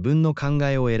は自分の考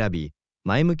えを選び、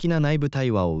前向きな内部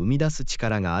対話を生み出す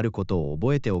力があることを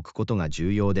覚えておくことが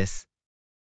重要です。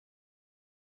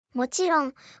もちろ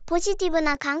ん、ポジティブ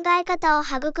な考え方を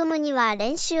育むには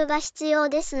練習が必要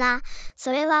ですが、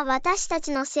それは私た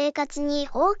ちの生活に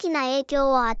大きな影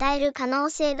響を与える可能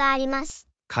性があります。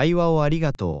会話をあり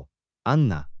がとう、アン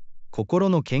ナ。心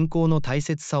の健康の大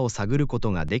切さを探るこ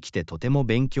とができてとても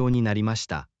勉強になりまし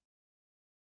た。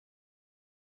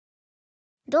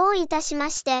どういたしま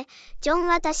して、ジョン。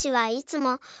私はいつ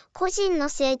も個人の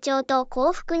成長と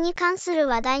幸福に関する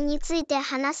話題について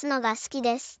話すのが好き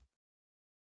です。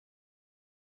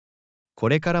こ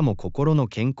れからも心の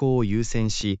健康を優先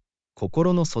し、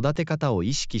心の育て方を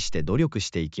意識して努力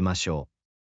していきましょ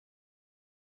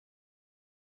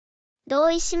う。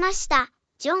同意しました、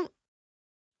ジョン。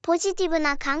ポジティブ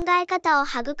な考え方を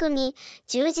育み、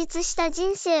充実した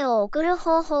人生を送る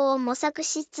方法を模索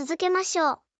し続けまし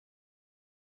ょう。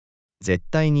絶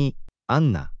対に、ア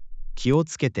ンナ。気を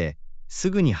つけて、す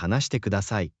ぐに話してくだ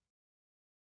さい。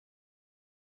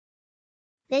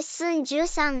レッスン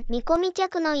13、見込み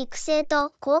客の育成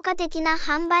と効果的な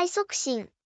販売促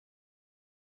進。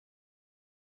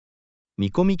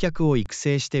見込み客を育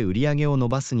成して売り上げを伸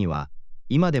ばすには、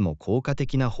今でも効果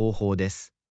的な方法で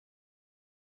す。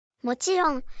もち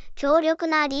ろん、強力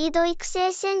なリード育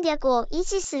成戦略を維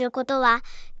持することは、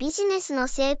ビジネスの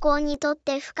成功にとっ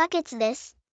て不可欠で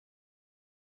す。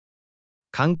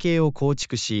関係を構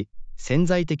築し、潜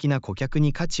在的な顧客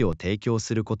に価値を提供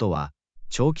することは、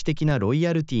長期的なロイ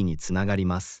ヤルティにつながり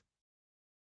ます。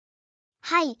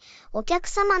はい、お客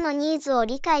様のニーズを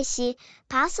理解し、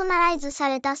パーソナライズさ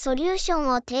れたソリューション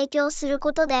を提供する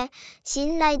ことで、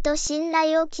信頼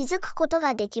を築くこと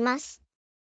ができます。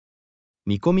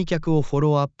見込み客をフォ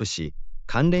ローアップし、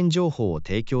関連情報を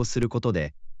提供すること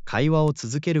で、会話を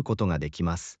続けることができ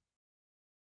ます。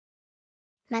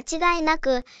間違いな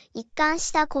く、一貫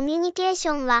したコミュニケーシ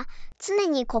ョンは、常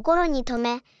に心に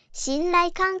留め、信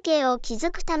頼関係を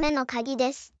築くための鍵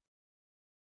です。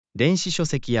電子書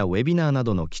籍やウェビナーな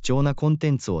どの貴重なコンテ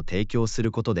ンツを提供す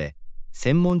ることで、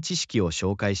専門知識を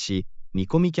紹介し、見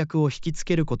込み客を引きつ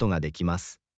けることができま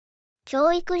す。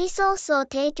教育リソースを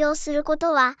提供するこ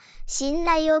とは、信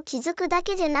頼を築くだ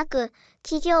けでなく、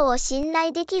企業を信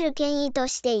頼できる権威と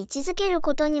して位置づける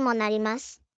ことにもなりま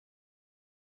す。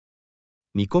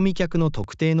見込み客の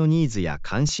特定のニーズや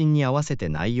関心に合わせて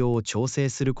内容を調整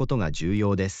することが重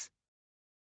要です。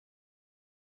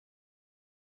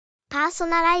パーソ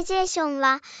ナライゼーション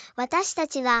は、私た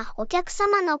ちがお客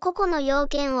様の個々の要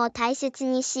件を大切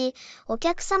にし、お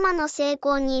客様の成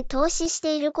功に投資し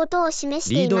ていることを示し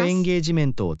ています。リードエンゲージメ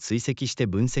ントを追跡して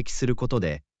分析すること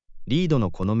で、リード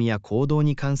の好みや行動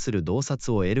に関する洞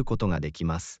察を得ることができ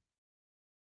ます。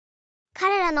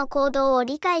彼らの行動を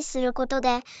理解すること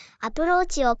で、アプロー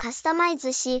チをカスタマイ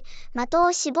ズし、的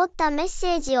を絞ったメッ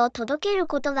セージを届ける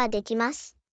ことができま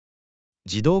す。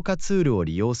自動化ツールを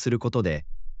利用することで、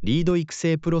リード育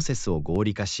成プロセスを合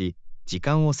理化し、時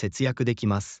間を節約でき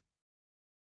ます。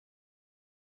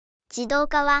自動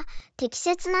化は、適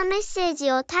切なメッセー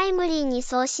ジをタイムリーに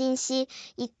送信し、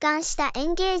一貫したエ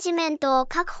ンゲージメントを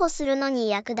確保するのに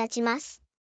役立ちます。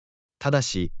ただ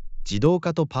し、自動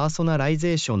化とパーソナライ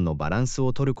ゼーションのバランス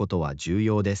を取ることは重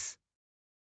要です。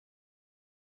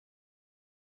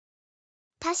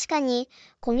確かに、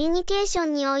コミュニケーショ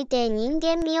ンにおいて人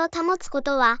間味を保つこ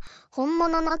とは、本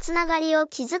物のつながりを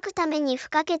築くために不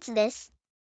可欠です。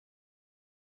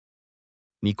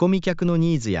見込み客の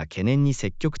ニーズや懸念に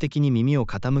積極的に耳を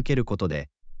傾けることで、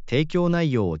提供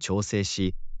内容を調整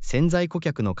し、潜在顧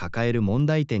客の抱える問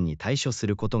題点に対処す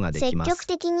ることができます。積極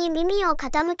的に耳を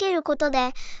傾けること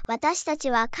で、私たち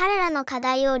は彼らの課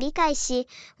題を理解し、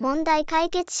問題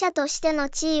解決者としての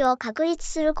地位を確立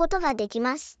することができ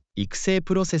ます。育成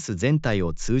プロセス全体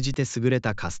を通じて優れ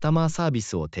たカスタマーサービ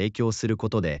スを提供するこ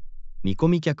とで、見込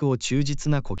み客を忠実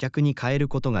な顧客に変える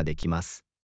ことができます。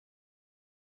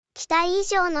期待以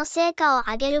上の成果を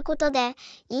上げることで、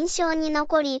印象に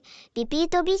残り、リピー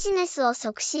トビジネスを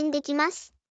促進できま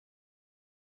す。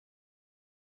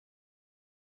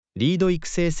リード育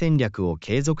成戦略を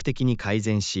継続的に改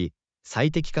善し、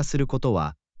最適化すること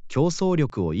は、競争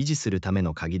力を維持するため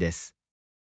の鍵です。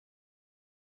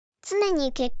常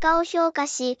に結果を評価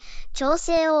し、調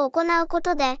整を行うこ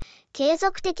とで、継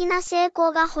続的な成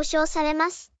功が保証されま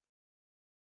す。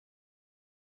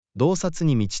洞察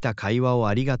に満ちた会話を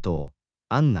ありがとう、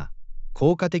アンナ。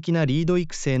効果的なリード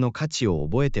育成の価値を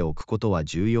覚えておくことは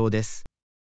重要です。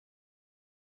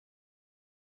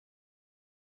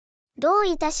どう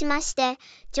いたしまして、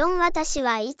ジョン。私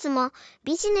はいつも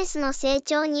ビジネスの成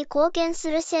長に貢献す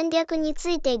る戦略につ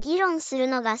いて議論する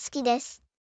のが好きです。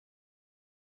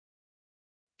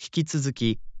引き続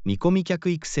き、見込み客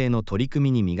育成の取り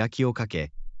組みに磨きをか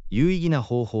け、有意義な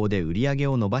方法で売り上げ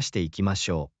を伸ばしていきまし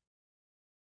ょ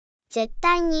う。絶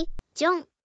対に、ジョン。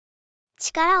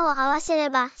力を合わせれ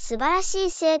ば素晴らし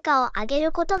い成果を上げ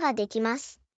ることができま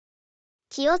す。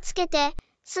気をつけて、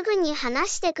すぐに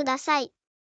話してください。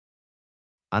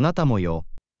あなたもよ、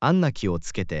アンナ。気を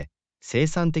つけて、生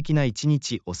産的な一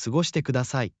日を過ごしてくだ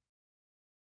さい。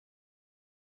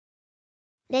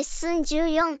レッスン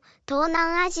14、東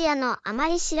南アジアのあま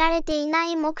り知られていな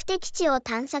い目的地を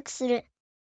探索する。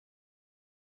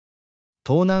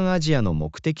東南アジアの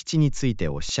目的地について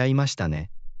おっしゃいました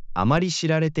ね。あまり知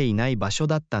られていない場所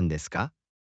だったんですか？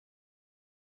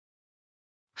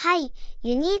はい、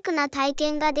ユニークな体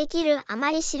験ができるあ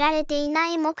まり知られていな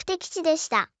い目的地でし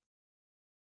た。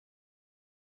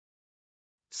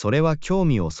それは興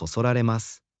味をそそられま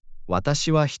す。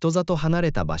私は人里離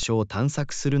れた場所を探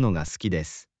索するのが好きで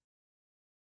す。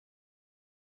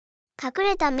隠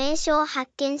れた名所を発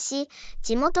見し、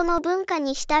地元の文化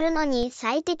に浸るのに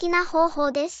最適な方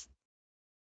法です。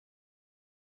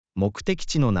目的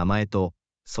地の名前と、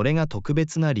それが特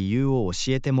別な理由を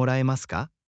教えてもらえます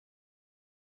か？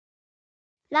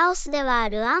ラオスでは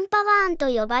ルアンパバーンと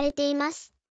呼ばれていま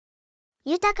す。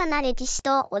豊かな歴史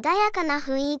と穏やかな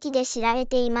雰囲気で知られ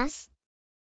ています。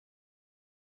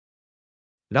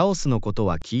ラオスのこと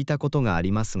は聞いたことがあ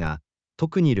りますが、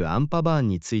特にルアンパバーン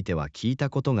については聞いた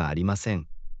ことがありません。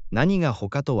何が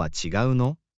他とは違う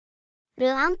の？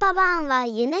ルアンパバーンは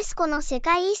ユネスコの世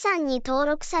界遺産に登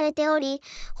録されており、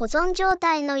保存状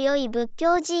態の良い仏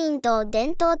教寺院と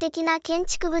伝統的な建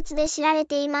築物で知られ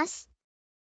ています。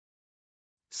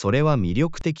それは魅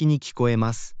力的に聞こえ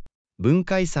ます。文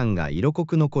化遺産が色濃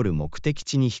く残る目的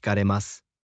地に惹かれます。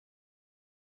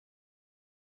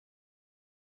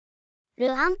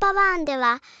ルアンパバーンで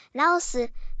は、ラオ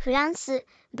ス、フランス、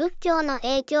仏教の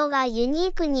影響がユニ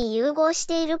ークに融合し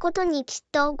ていることにきっ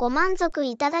とご満足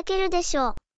いただけるでしょ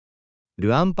う。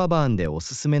ルアンパバーンでお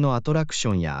すすめのアトラクシ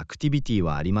ョンやアクティビティ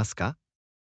はありますか？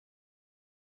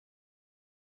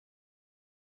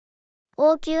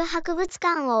王宮博物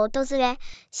館を訪れ、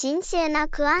神聖な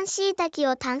クアンシー滝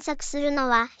を探索するの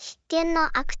は必見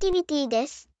のアクティビティで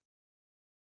す。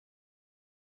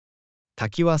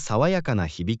滝は爽やかな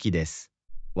響きです。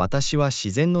私は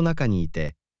自然の中にい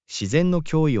て、自然の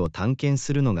驚異を探検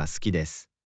するのが好きです。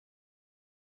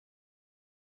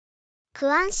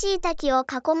クアンシー滝を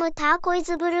囲むターコイ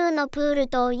ズブルーのプール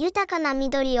と豊かな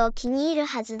緑を気に入る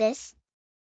はずです。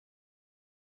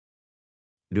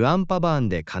ルアンパバーン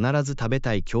で必ず食べ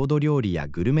たい郷土料理や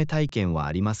グルメ体験は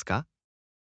ありますか？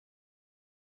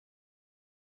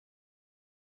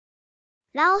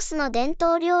ラオスの伝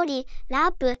統料理、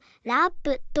ラー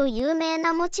プと有名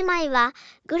な持ち米は、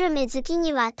グルメ好き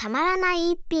にはたまらな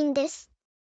い一品です。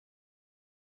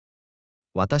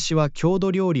私は郷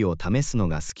土料理を試すの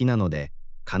が好きなので、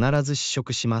必ず試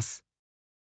食します。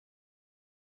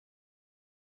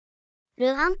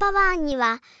ルアンパバーンに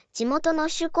は、地元の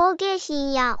手工芸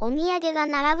品やお土産が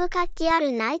並ぶ活気あ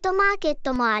るナイトマーケッ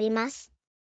トもあります。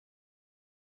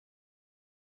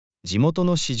地元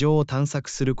の市場を探索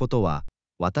することは、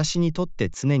私にとって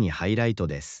常にハイライト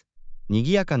です。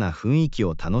賑やかな雰囲気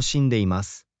を楽しんでいま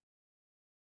す。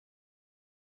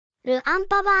ルアン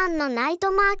パバーンのナイ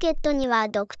トマーケットには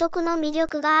独特の魅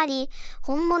力があり、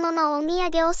本物のお土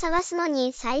産を探すの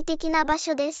に最適な場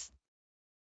所です。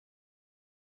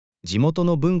地元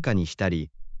の文化に浸り、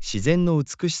自然の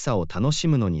美しさを楽し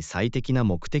むのに最適な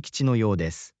目的地のようで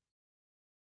す。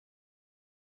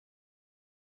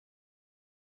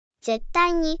絶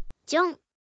対に、ジョン。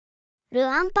ル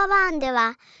アンパバーンで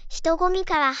は、人混み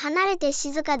から離れて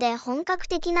静かで本格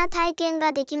的な体験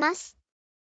ができます。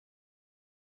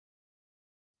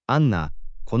アンナ、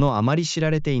このあまり知ら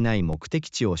れていない目的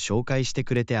地を紹介して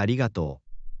くれてありがと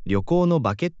う。旅行の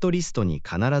バケットリストに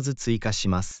必ず追加し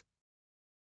ます。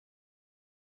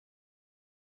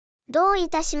どうい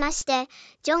たしまして、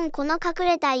ジョン。この隠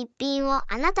れた一品を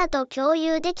あなたと共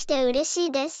有できて嬉し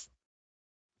いです。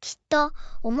きっと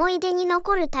思い出に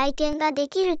残る体験がで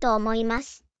きると思いま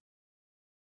す。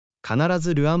必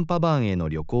ずルアンパバーンへの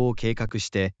旅行を計画し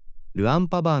て、ルアン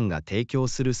パバーンが提供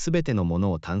するすべてのも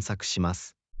のを探索しま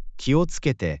す。気をつ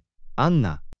けて、アン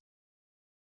ナ。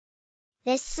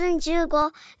レッスン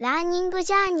15、ラーニング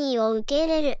ジャーニーを受け入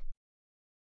れる。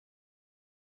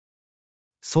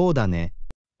そうだね。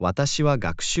私は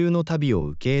学習の旅を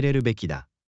受け入れるべきだ。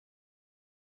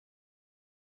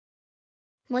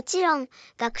もちろん、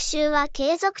学習は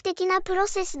継続的なプロ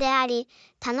セスであり、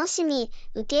楽しみ、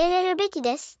受け入れるべき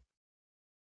です。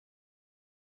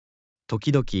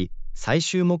時々、最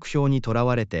終目標にとら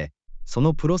われて、そ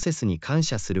のプロセスに感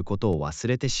謝することを忘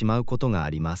れてしまうことがあ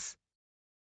ります。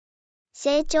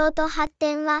成長と発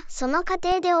展はその過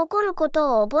程で起こるこ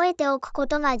とを覚えておくこ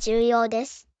とが重要で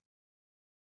す。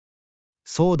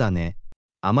そうだね。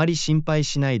あまり心配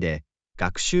しないで、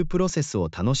学習プロセスを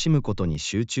楽しむことに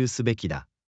集中すべきだ。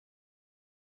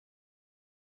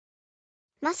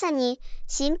まさに、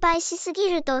心配しすぎ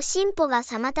ると進歩が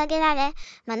妨げられ、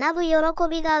学ぶ喜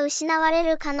びが失われ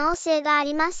る可能性があ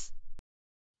ります。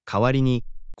代わりに、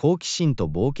好奇心と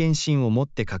冒険心を持っ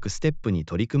て各ステップに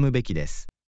取り組むべきです。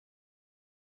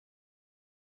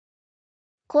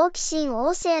好奇心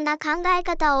旺盛な考え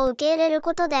方を受け入れる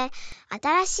ことで、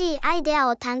新しいアイデア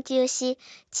を探求し、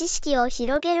知識を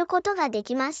広げることがで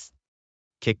きます。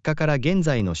結果から現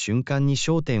在の瞬間に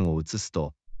焦点を移す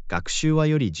と、学習は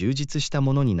より充実した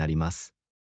ものになります。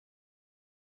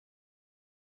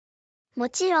も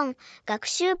ちろん、学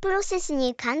習プロセス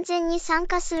に完全に参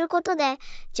加することで、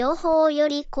情報をよ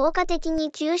り効果的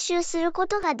に吸収するこ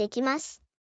とができます。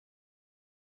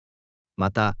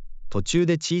また、途中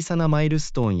で小さなマイル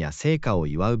ストーンや成果を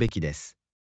祝うべきです。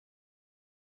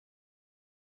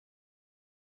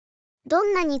ど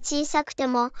んなに小さくて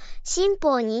も、進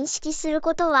歩を認識する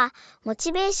ことは、モ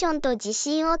チベーションと自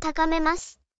信を高めま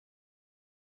す。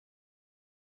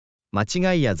間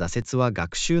違いや挫折は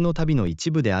学習の旅の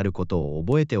一部であることを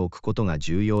覚えておくことが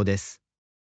重要です。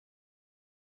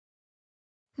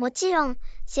もちろん、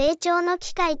成長の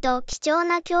機会と貴重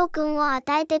な教訓を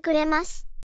与えてくれます。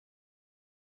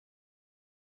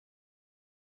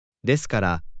ですか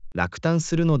ら、落胆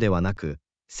するのではなく、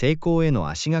成功への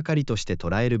足がかりとして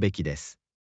捉えるべきです。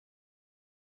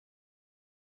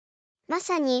ま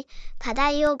さに、課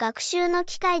題を学習の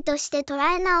機会として捉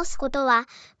え直すことは、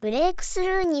ブレイクス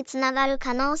ルーにつながる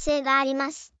可能性があり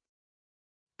ます。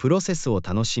プロセスを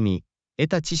楽しみ、得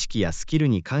た知識やスキル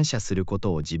に感謝するこ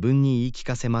とを自分に言い聞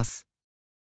かせます。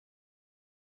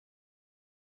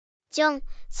ジョン、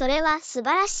それは素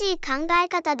晴らしい考え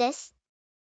方です。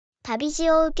旅路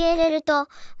を受け入れると、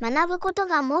学ぶこと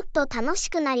がもっと楽し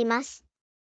くなります。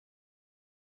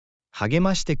励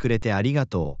ましてくれてありが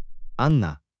とう、アン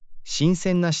ナ。新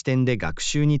鮮な視点で学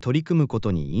習に取り組むこ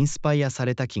とにインスパイアさ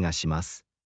れた気がします。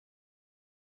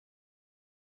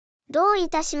どうい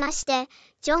たしまして、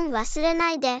ジョン忘れ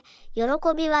ないで、喜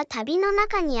びは旅の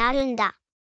中にあるんだ。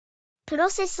プロ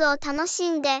セスを楽し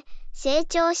んで、成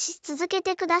長し続け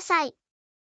てください。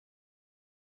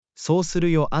そうす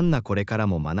るよアンナ。これから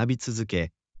も学び続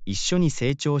け、一緒に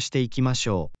成長していきまし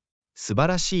ょう。素晴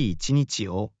らしい一日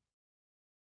を。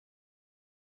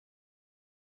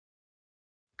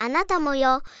あなたも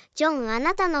よ、ジョン。あ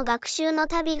なたの学習の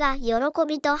旅が喜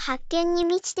びと発見に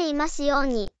満ちていますよう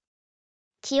に。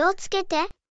気をつけて。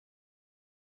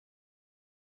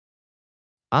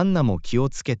アンナも気を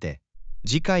つけて。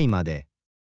次回まで。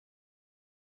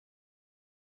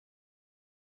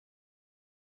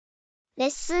レッ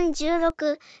スン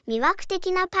16、魅惑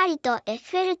的なパリとエッ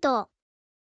フェル塔。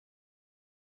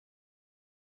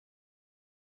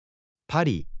パ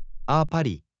リ、パ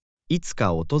リ。いつか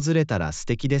訪れたら素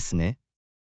敵ですね。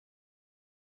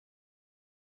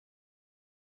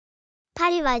パ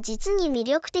リは実に魅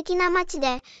力的な街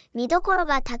で、見どころ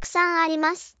がたくさんあり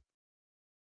ます。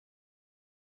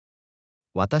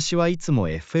私はいつも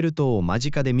エッフェル塔を間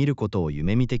近で見ることを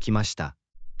夢見てきました。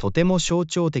とても象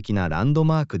徴的なランド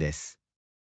マークです。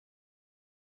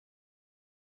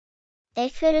エッ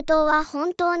フェル塔は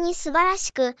本当に素晴ら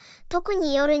しく、特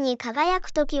に夜に輝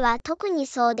くときは特に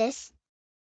そうです。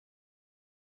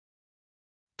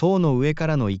塔の上か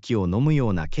らの息を飲むよ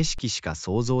うな景色しか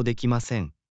想像できませ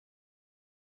ん。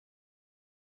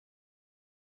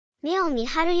目を見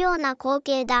張るような光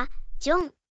景だ、ジョ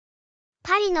ン。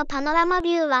パリのパノラマ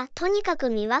ビューはとにかく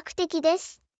魅惑的で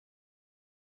す。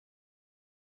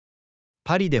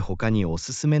パリで他にお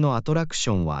すすめのアトラク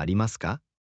ションはありますか？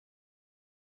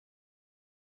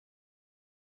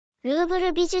ルーブ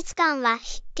ル美術館は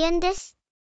必見です。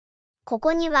こ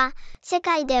こには世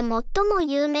界で最も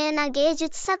有名な芸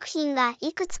術作品が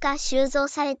いくつか収蔵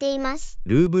されています。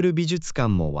ルーブル美術館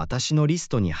も私のリス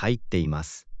トに入っていま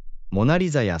す。モナ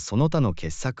リザやその他の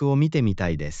傑作を見てみた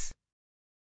いです。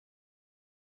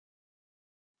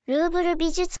ルーブル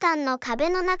美術館の壁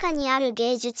の中にある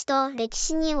芸術と歴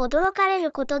史に驚かれ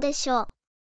ることでしょう。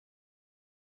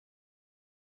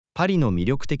パリの魅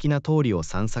力的な通りを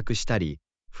散策したり、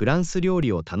フランス料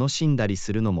理を楽しんだり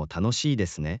するのも楽しいで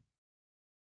すね。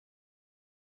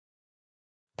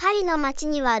パリの街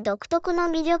には独特の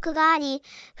魅力があり、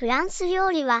フランス料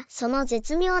理はその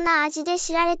絶妙な味で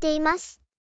知られています。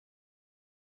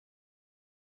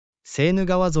セーヌ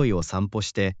川沿いを散歩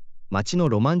して、街の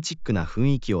ロマンチックな雰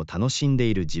囲気を楽しんで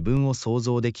いる自分を想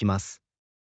像できます。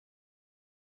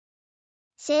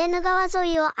セーヌ川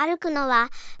沿いを歩くのは、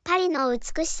パリの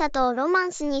美しさとロマ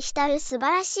ンスに浸る素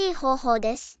晴らしい方法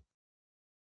です。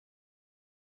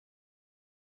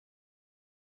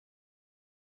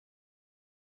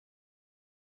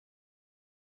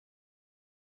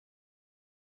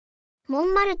モ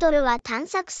ンマルトルは探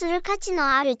索する価値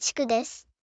のある地区です。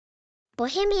ボ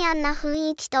ヘミアンな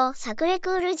雰囲気とサクレ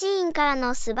クール寺院から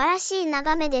の素晴らしい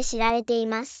眺めで知られてい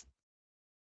ます。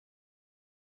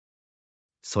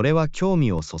それは興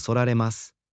味をそそられま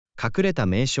す。隠れた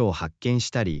名所を発見し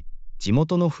たり、地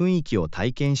元の雰囲気を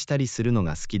体験したりするの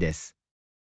が好きです。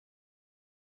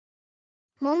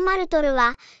モンマルトル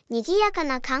は賑やか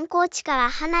な観光地から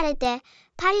離れて、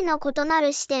パリの異な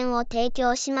る視点を提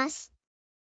供します。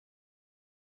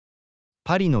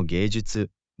パリの芸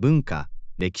術、文化、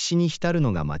歴史に浸る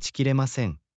のが待ちきれませ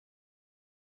ん。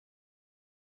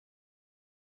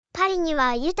パリに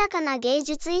は豊かな芸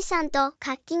術遺産と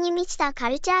活気に満ちたカ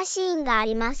ルチャーシーンがあ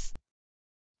ります。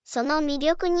その魅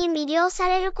力に魅了さ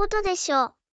れることでしょ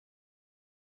う。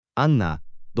アンナ、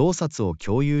洞察を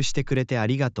共有してくれてあ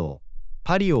りがとう。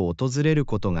パリを訪れる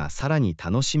ことがさらに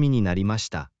楽しみになりまし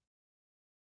た。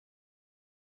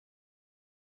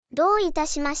どういた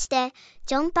しまして、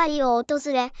ジョン。パリを訪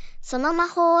れ、その魔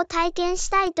法を体験し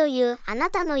たいというあ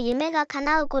なたの夢が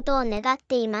叶うことを願っ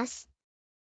ています。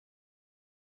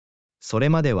それ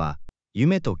までは、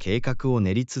夢と計画を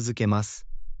練り続けます。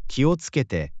気をつけ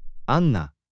て、アン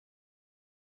ナ。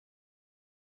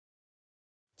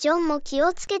ジョンも気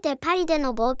をつけてパリで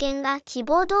の冒険が希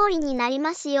望通りになり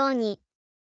ますように。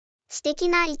素敵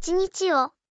な一日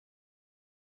を。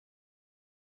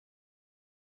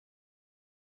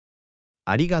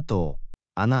ありがとう、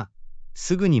アナ。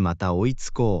すぐにまた追い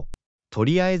つこう。と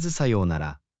りあえずさような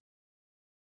ら。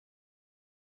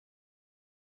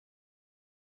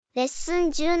レッスン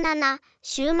17、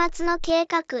週末の計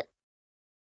画。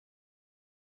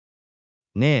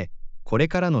ねえ、これ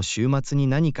からの週末に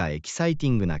何かエキサイテ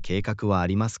ィングな計画はあ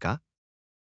りますか？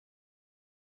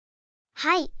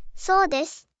はい、そうで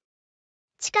す。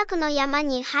近くの山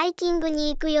にハイキングに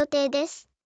行く予定です。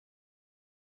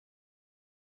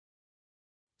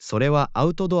それはア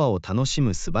ウトドアを楽し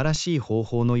む素晴らしい方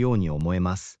法のように思え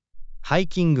ます。ハイ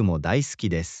キングも大好き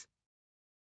です。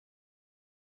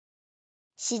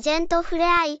自然と触れ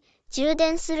合い、充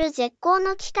電する絶好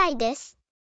の機会です。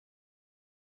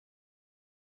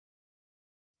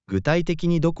具体的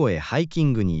にどこへハイキ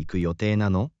ングに行く予定な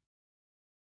の？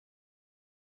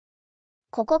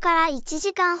ここから1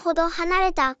時間ほど離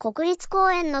れた国立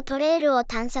公園のトレイルを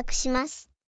探索します。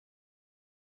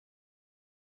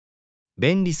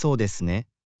便利そうですね。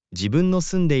自分の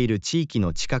住んでいる地域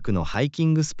の近くのハイキ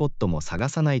ングスポットも探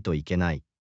さないといけない。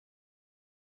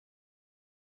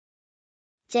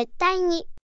絶対に。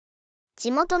地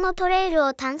元のトレイル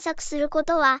を探索するこ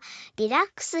とは、リラッ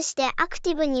クスしてアク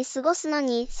ティブに過ごすの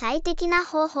に最適な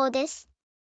方法です。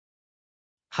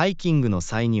ハイキングの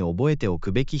際に覚えてお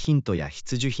くべきヒントや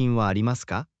必需品はあります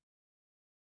か？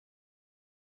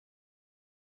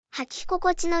履き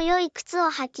心地の良い靴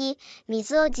を履き、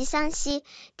水を持参し、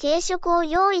軽食を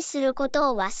用意するこ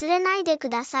とを忘れないでく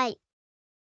ださい。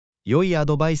良いア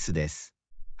ドバイスです。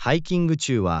ハイキング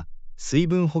中は水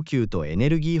分補給とエネ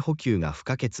ルギー補給が不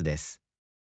可欠です。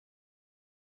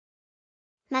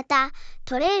また、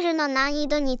トレイルの難易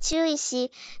度に注意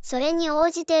し、それに応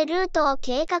じてルートを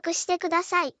計画してくだ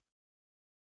さい。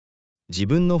自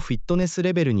分のフィットネス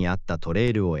レベルに合ったトレ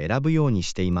イルを選ぶように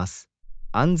しています。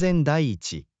安全第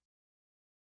一。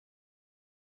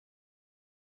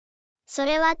そ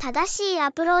れは正しい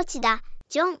アプローチだ、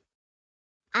ジョン。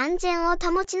安全を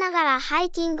保ちながらハイ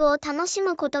キングを楽し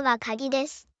むことが鍵で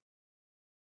す。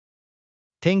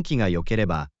天気が良けれ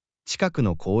ば、近く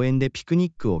の公園でピクニ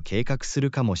ックを計画す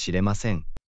るかもしれません。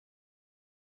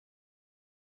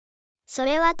そ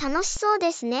れは楽しそう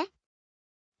ですね。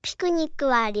ピクニック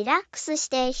はリラックスし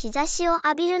て日差しを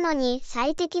浴びるのに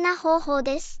最適な方法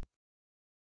です。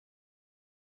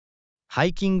ハ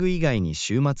イキング以外に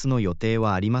週末の予定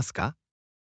はありますか？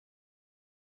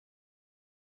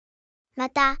ま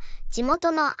た、地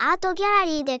元のアートギャラ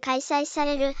リーで開催さ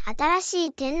れる新し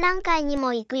い展覧会に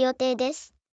も行く予定で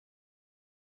す。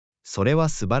それは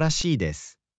素晴らしいで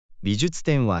す。美術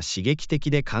展は刺激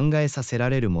的で考えさせら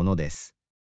れるものです。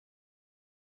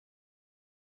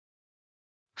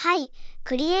はい、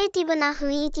クリエイティブな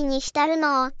雰囲気に浸る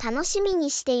のを楽しみに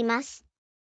しています。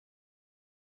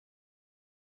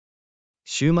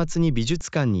週末に美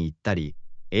術館に行ったり、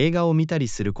映画を見たり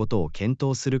することを検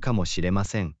討するかもしれま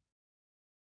せん。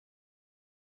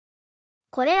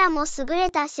これらも優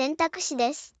れた選択肢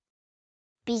です。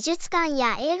美術館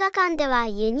や映画館では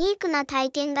ユニークな体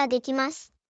験ができま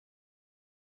す。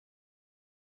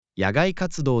野外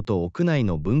活動と屋内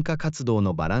の文化活動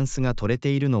のバランスが取れ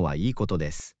ているのはいいこと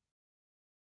です。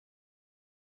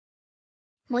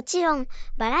もちろん、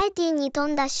バラエティに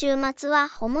富んだ週末は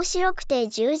面白くて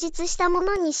充実したも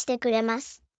のにしてくれま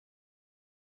す。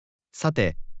さ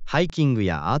て、ハイキング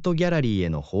やアートギャラリーへ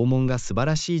の訪問が素晴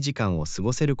らしい時間を過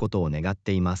ごせることを願っ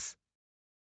ています。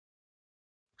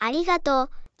ありがとう、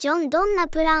ジョン。どんな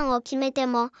プランを決めて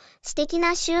も素敵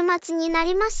な週末にな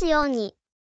りますように。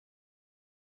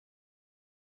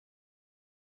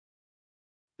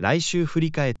来週振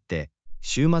り返って、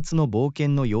週末の冒険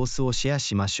の様子をシェア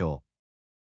しましょう。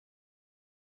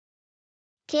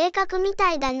計画み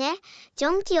たいだね。ジ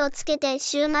ョン、気をつけて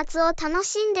週末を楽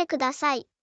しんでください。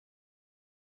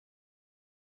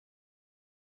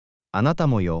あなた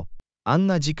もよ。あん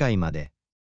な次回まで。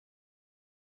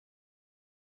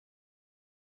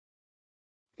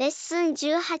レッスン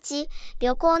18、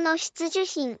旅行の必需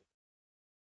品。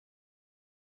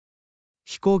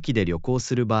飛行機で旅行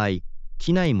する場合、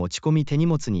機内持ち込み手荷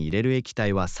物に入れる液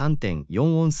体は 3.4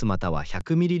 オンスまたは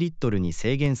 100ml に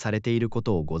制限されているこ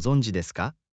とをご存知です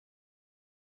か？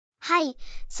はい、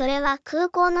それは空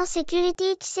港のセキュリティ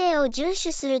規制を遵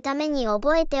守するために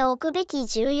覚えておくべき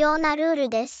重要なルール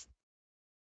です。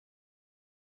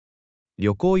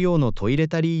旅行用のトイレ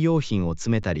タリー用品を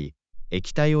詰めたり、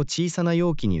液体を小さな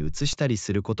容器に移したり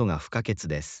することが不可欠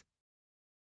です。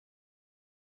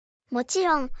もち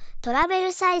ろん、トラベ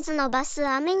ルサイズのバス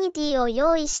アメニティを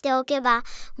用意しておけば、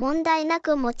問題な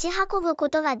く持ち運ぶこ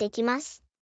とができます。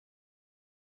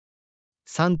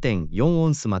3.4 オ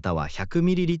ンスまたは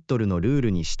 100ml のルー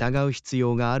ルに従う必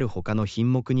要がある他の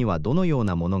品目にはどのよう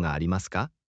なものがあります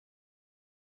か？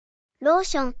ロー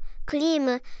ション、クリー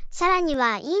ム、さらに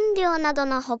は飲料など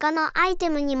の他のアイテ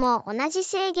ムにも同じ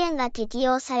制限が適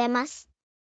用されます。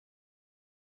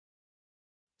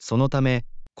そのため、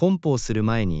梱包する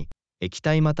前に、液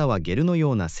体またはゲルの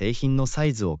ような製品のサ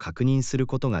イズを確認する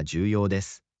ことが重要で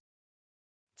す。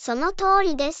その通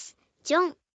りです、ジョ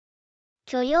ン。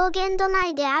許容限度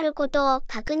内であることを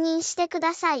確認してく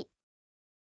ださい。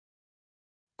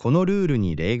このルール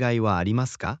に例外はありま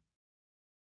すか？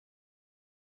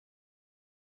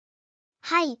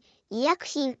はい、医薬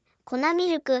品、粉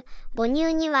ミルク、母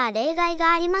乳には例外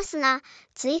がありますが、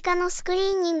追加のスクリ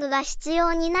ーニングが必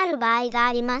要になる場合が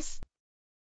あります。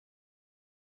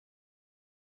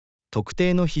特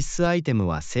定の必須アイテム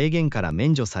は制限から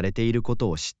免除されていること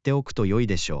を知っておくと良い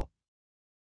でしょう。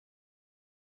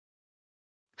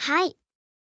はい。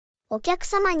お客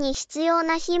様に必要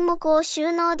な品目を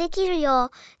収納できる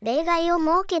よう、例外を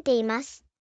設けています。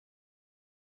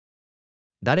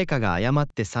誰かが誤っ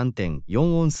て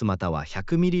 3.4 オンスまたは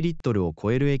 100ml を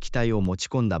超える液体を持ち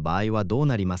込んだ場合はどう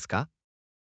なりますか？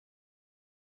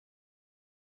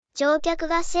乗客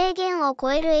が制限を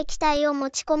超える液体を持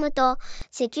ち込むと、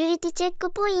セキュリティチェック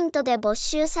ポイントで没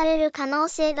収される可能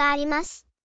性があります。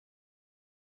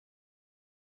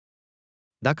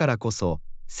だからこそ、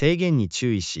制限に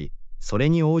注意し、それ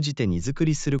に応じて荷造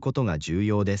りすることが重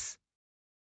要です。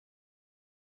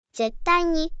絶対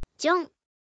に、ジョン。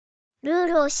ルー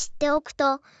ルを知っておく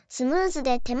と、スムーズ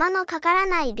で手間のかから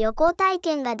ない旅行体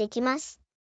験ができます。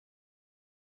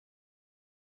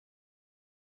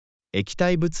液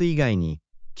体物以外に、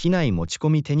機内持ち込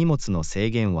み手荷物の制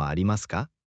限はありますか？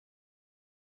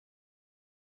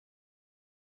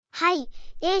はい、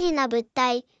鋭利な物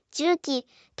体、重機、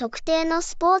特定の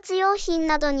スポーツ用品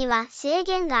などには制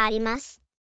限があります。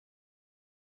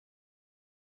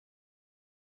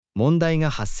問題が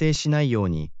発生しないよう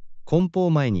に、梱包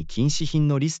前に禁止品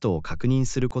のリストを確認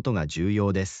することが重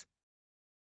要です。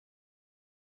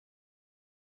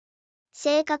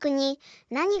正確に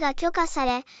何が許可さ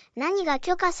れ、何が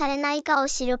許可されないかを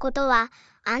知ることは、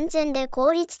安全で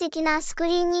効率的なスク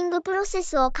リーニングプロセ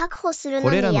スを確保するのに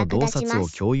これらの役洞立ちます。察を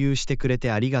共有してくれ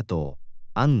てありがとう、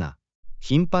アンナ。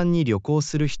頻繁に旅行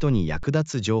する人に役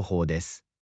立つ情報です。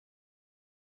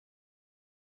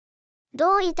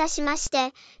どういたしまし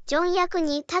て、ジョン役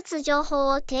に立つ情報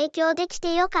を提供でき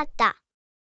てよかった。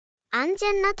安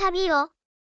全な旅を。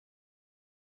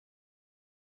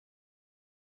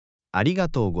ありが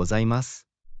とうございます。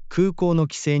空港の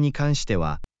規制に関して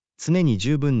は、常に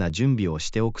十分な準備をし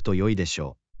ておくと良いでし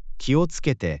ょう。気をつ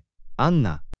けて、アン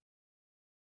ナ。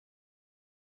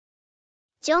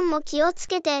ジョンも気をつ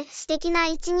けて素敵な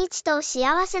一日と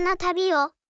幸せな旅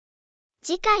を。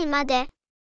次回まで。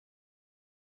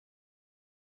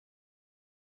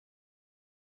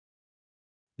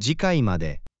次回ま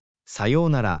で。さよう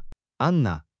なら、アン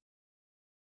ナ。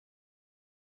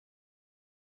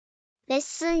レッ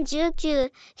スン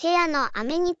19、部屋のア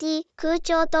メニティ、空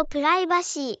調とプライバ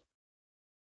シー。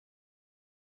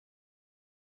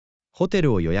ホテ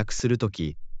ルを予約すると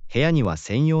き、部屋には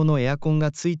専用のエアコン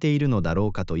がついているのだろ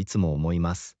うかといつも思い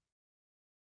ます。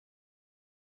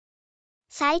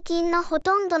最近のほ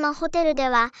とんどのホテルで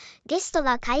は、ゲスト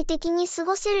が快適に過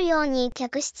ごせるように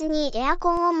客室にエア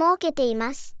コンを設けてい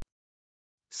ます。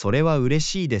それは嬉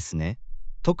しいですね。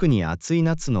特に暑い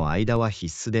夏の間は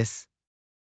必須です。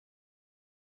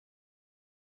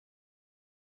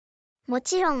も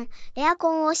ちろん、エア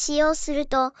コンを使用する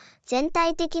と、全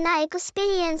体的なエクスペ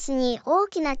リエンスに大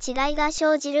きな違いが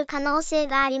生じる可能性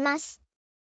があります。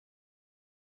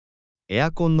エ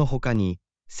アコンの他に、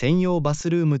専用バス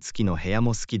ルーム付きの部屋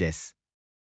も好きです。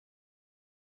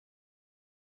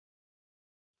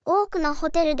多くのホ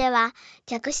テルでは、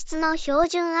客室の標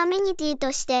準アメニティ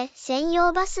として専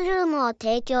用バスルームを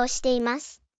提供していま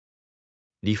す。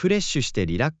リフレッシュして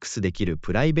リラックスできる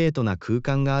プライベートな空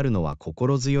間があるのは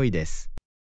心強いです。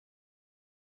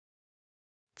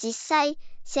実際、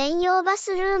専用バ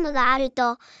スルームがある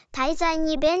と、滞在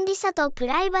に便利さとプ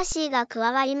ライバシーが加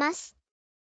わります。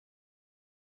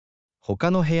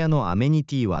他の部屋のアメニ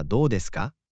ティはどうです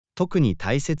か？特に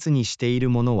大切にしてい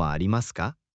るものはあります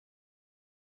か？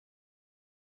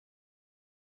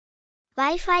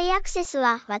 Wi-Fi アクセス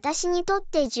は私にとっ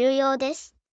て重要で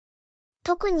す。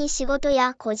特に仕事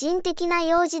や個人的な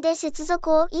用事で接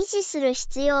続を維持する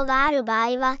必要がある場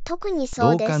合は特にそ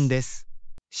う同です。感です。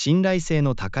信頼性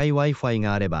の高い Wi-Fi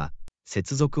があれば、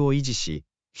接続を維持し、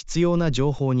必要な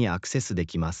情報にアクセスで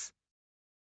きます。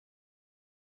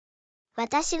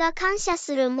私が感謝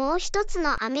するもう一つ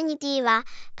のアメニティは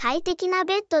快適な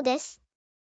ベッドです。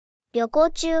旅行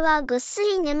中はぐっす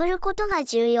り眠ることが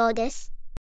重要です。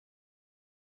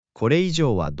これ以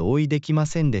上は同意できま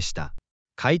せんでした。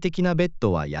快適なベッ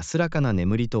ドは安らかな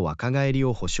眠りと若返り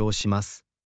を保証します。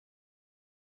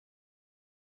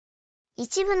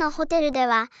一部のホテルで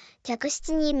は客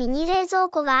室にミニ冷蔵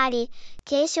庫があり、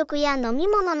軽食や飲み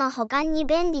物の保管に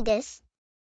便利です。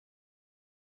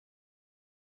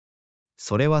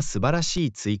それは素晴らし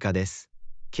い追加です。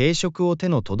軽食を手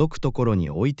の届くところに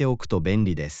置いておくと便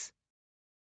利です。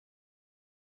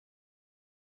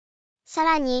さ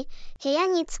らに、部屋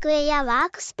に机やワー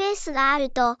クスペースがある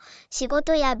と、仕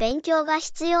事や勉強が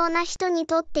必要な人に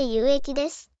とって有益で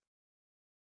す。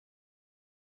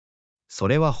そ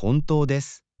れは本当で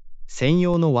す。専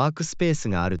用のワークスペース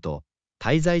があると、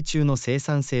滞在中の生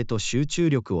産性と集中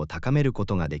力を高めるこ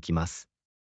とができます。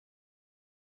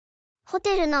ホ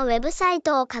テルのウェブサイ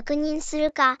トを確認す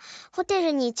るか、ホテ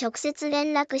ルに直接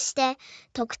連絡して、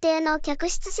特定の客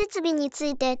室設備につ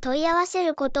いて問い合わせ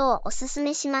ることをお勧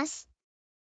めします。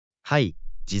はい、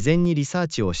事前にリサー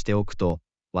チをしておくと、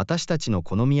私たちの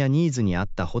好みやニーズに合っ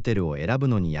たホテルを選ぶ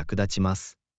のに役立ちま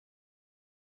す。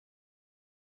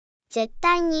絶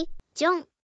対に、ジョン。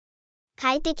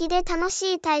快適で楽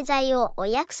しい滞在をお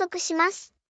約束しま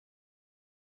す。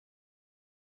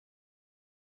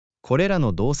これら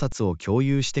の洞察を共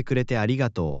有してくれてありが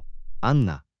とう、アン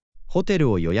ナ。ホテル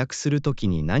を予約するとき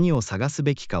に何を探す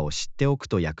べきかを知っておく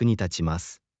と役に立ちま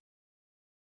す。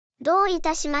どうい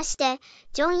たしまして、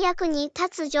ジョン役に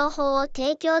立つ情報を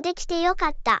提供できてよか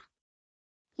った。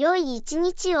良い一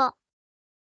日を。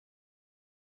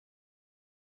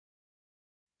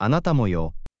あなたも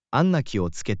よ、アンナ気を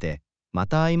つけて、ま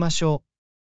た会いましょ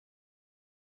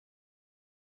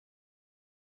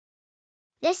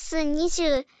う。レッスン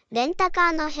20、レンタカ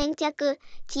ーの返却、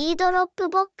キードロップ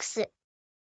ボックス。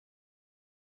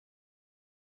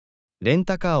レン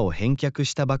タカーを返却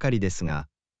したばかりですが、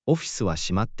オフィスは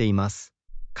閉まっています。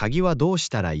鍵はどうし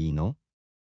たらいいの？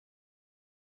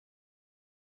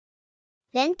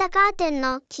レンタカー店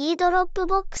のキードロップ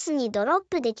ボックスにドロッ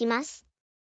プできます。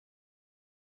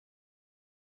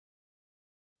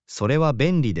それは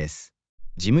便利です。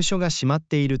事務所が閉まっ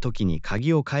ている時に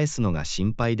鍵を返すのが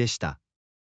心配でした。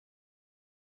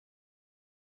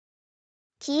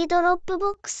キードロップ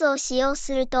ボックスを使用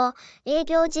すると、営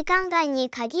業時間外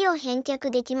に鍵を返却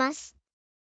できます。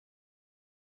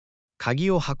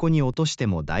鍵を箱に落として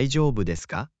も大丈夫です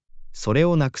か？それ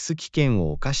をなくす危険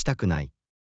を冒したくない。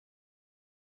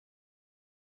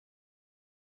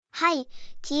はい、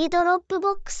キードロップ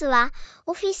ボックスは、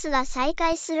オフィスが再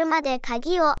開するまで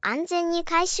鍵を安全に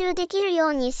回収できるよ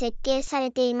うに設計さ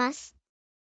れています。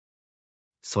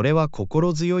それは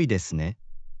心強いですね。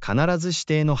必ず指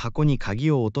定の箱に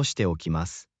鍵を落としておきま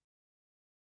す。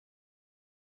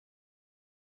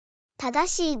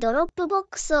正しいドロップボッ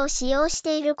クスを使用し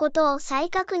ていることを再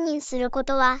確認するこ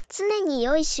とは常に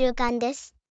良い習慣で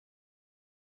す。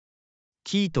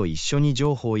キーと一緒に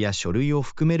情報や書類を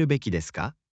含めるべきです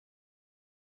か？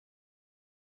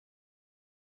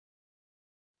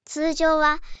通常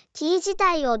は、キー自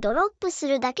体をドロップす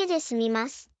るだけで済みま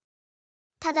す。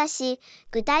ただし、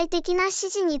具体的な指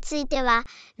示については、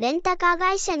レンタカー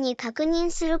会社に確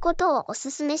認することをお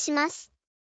勧めします。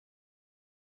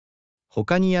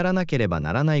他にやらなければ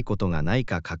ならないことがない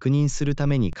か確認するた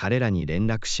めに彼らに連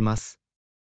絡します。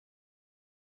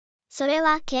それ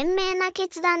は賢明な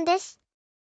決断です。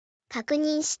確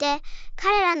認して、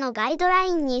彼らのガイドラ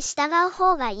インに従う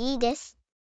方がいいです。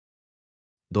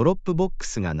ドロップボック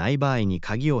スがない場合に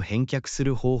鍵を返却す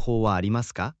る方法はありま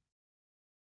すか？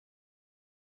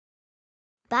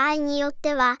場合によっ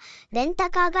ては、レンタ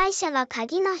カー会社が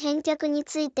鍵の返却に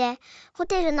ついて、ホ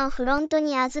テルのフロント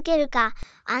に預けるか、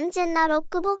安全なロッ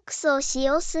クボックスを使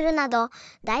用するなど、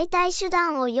代替手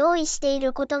段を用意してい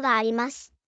ることがありま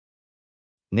す。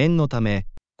念のため、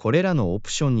これらのオ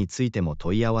プションについても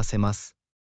問い合わせます。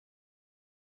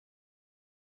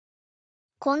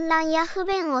混乱や不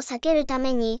便を避けるた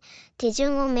めに、手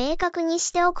順を明確に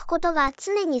しておくことが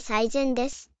常に最善で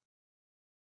す。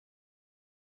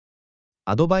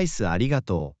アドバイスありが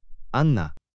とう、アン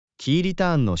ナ。キーリ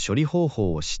ターンの処理方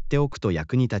法を知っておくと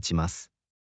役に立ちます。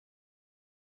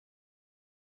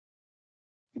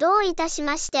どういたし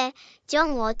まして、ジョ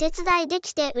ンをお手伝いで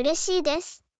きて嬉しいで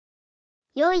す。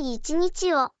良い一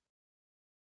日を。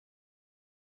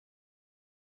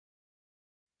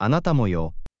あなたも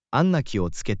よ、アンナ気を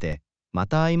つけて、ま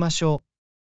た会いましょう。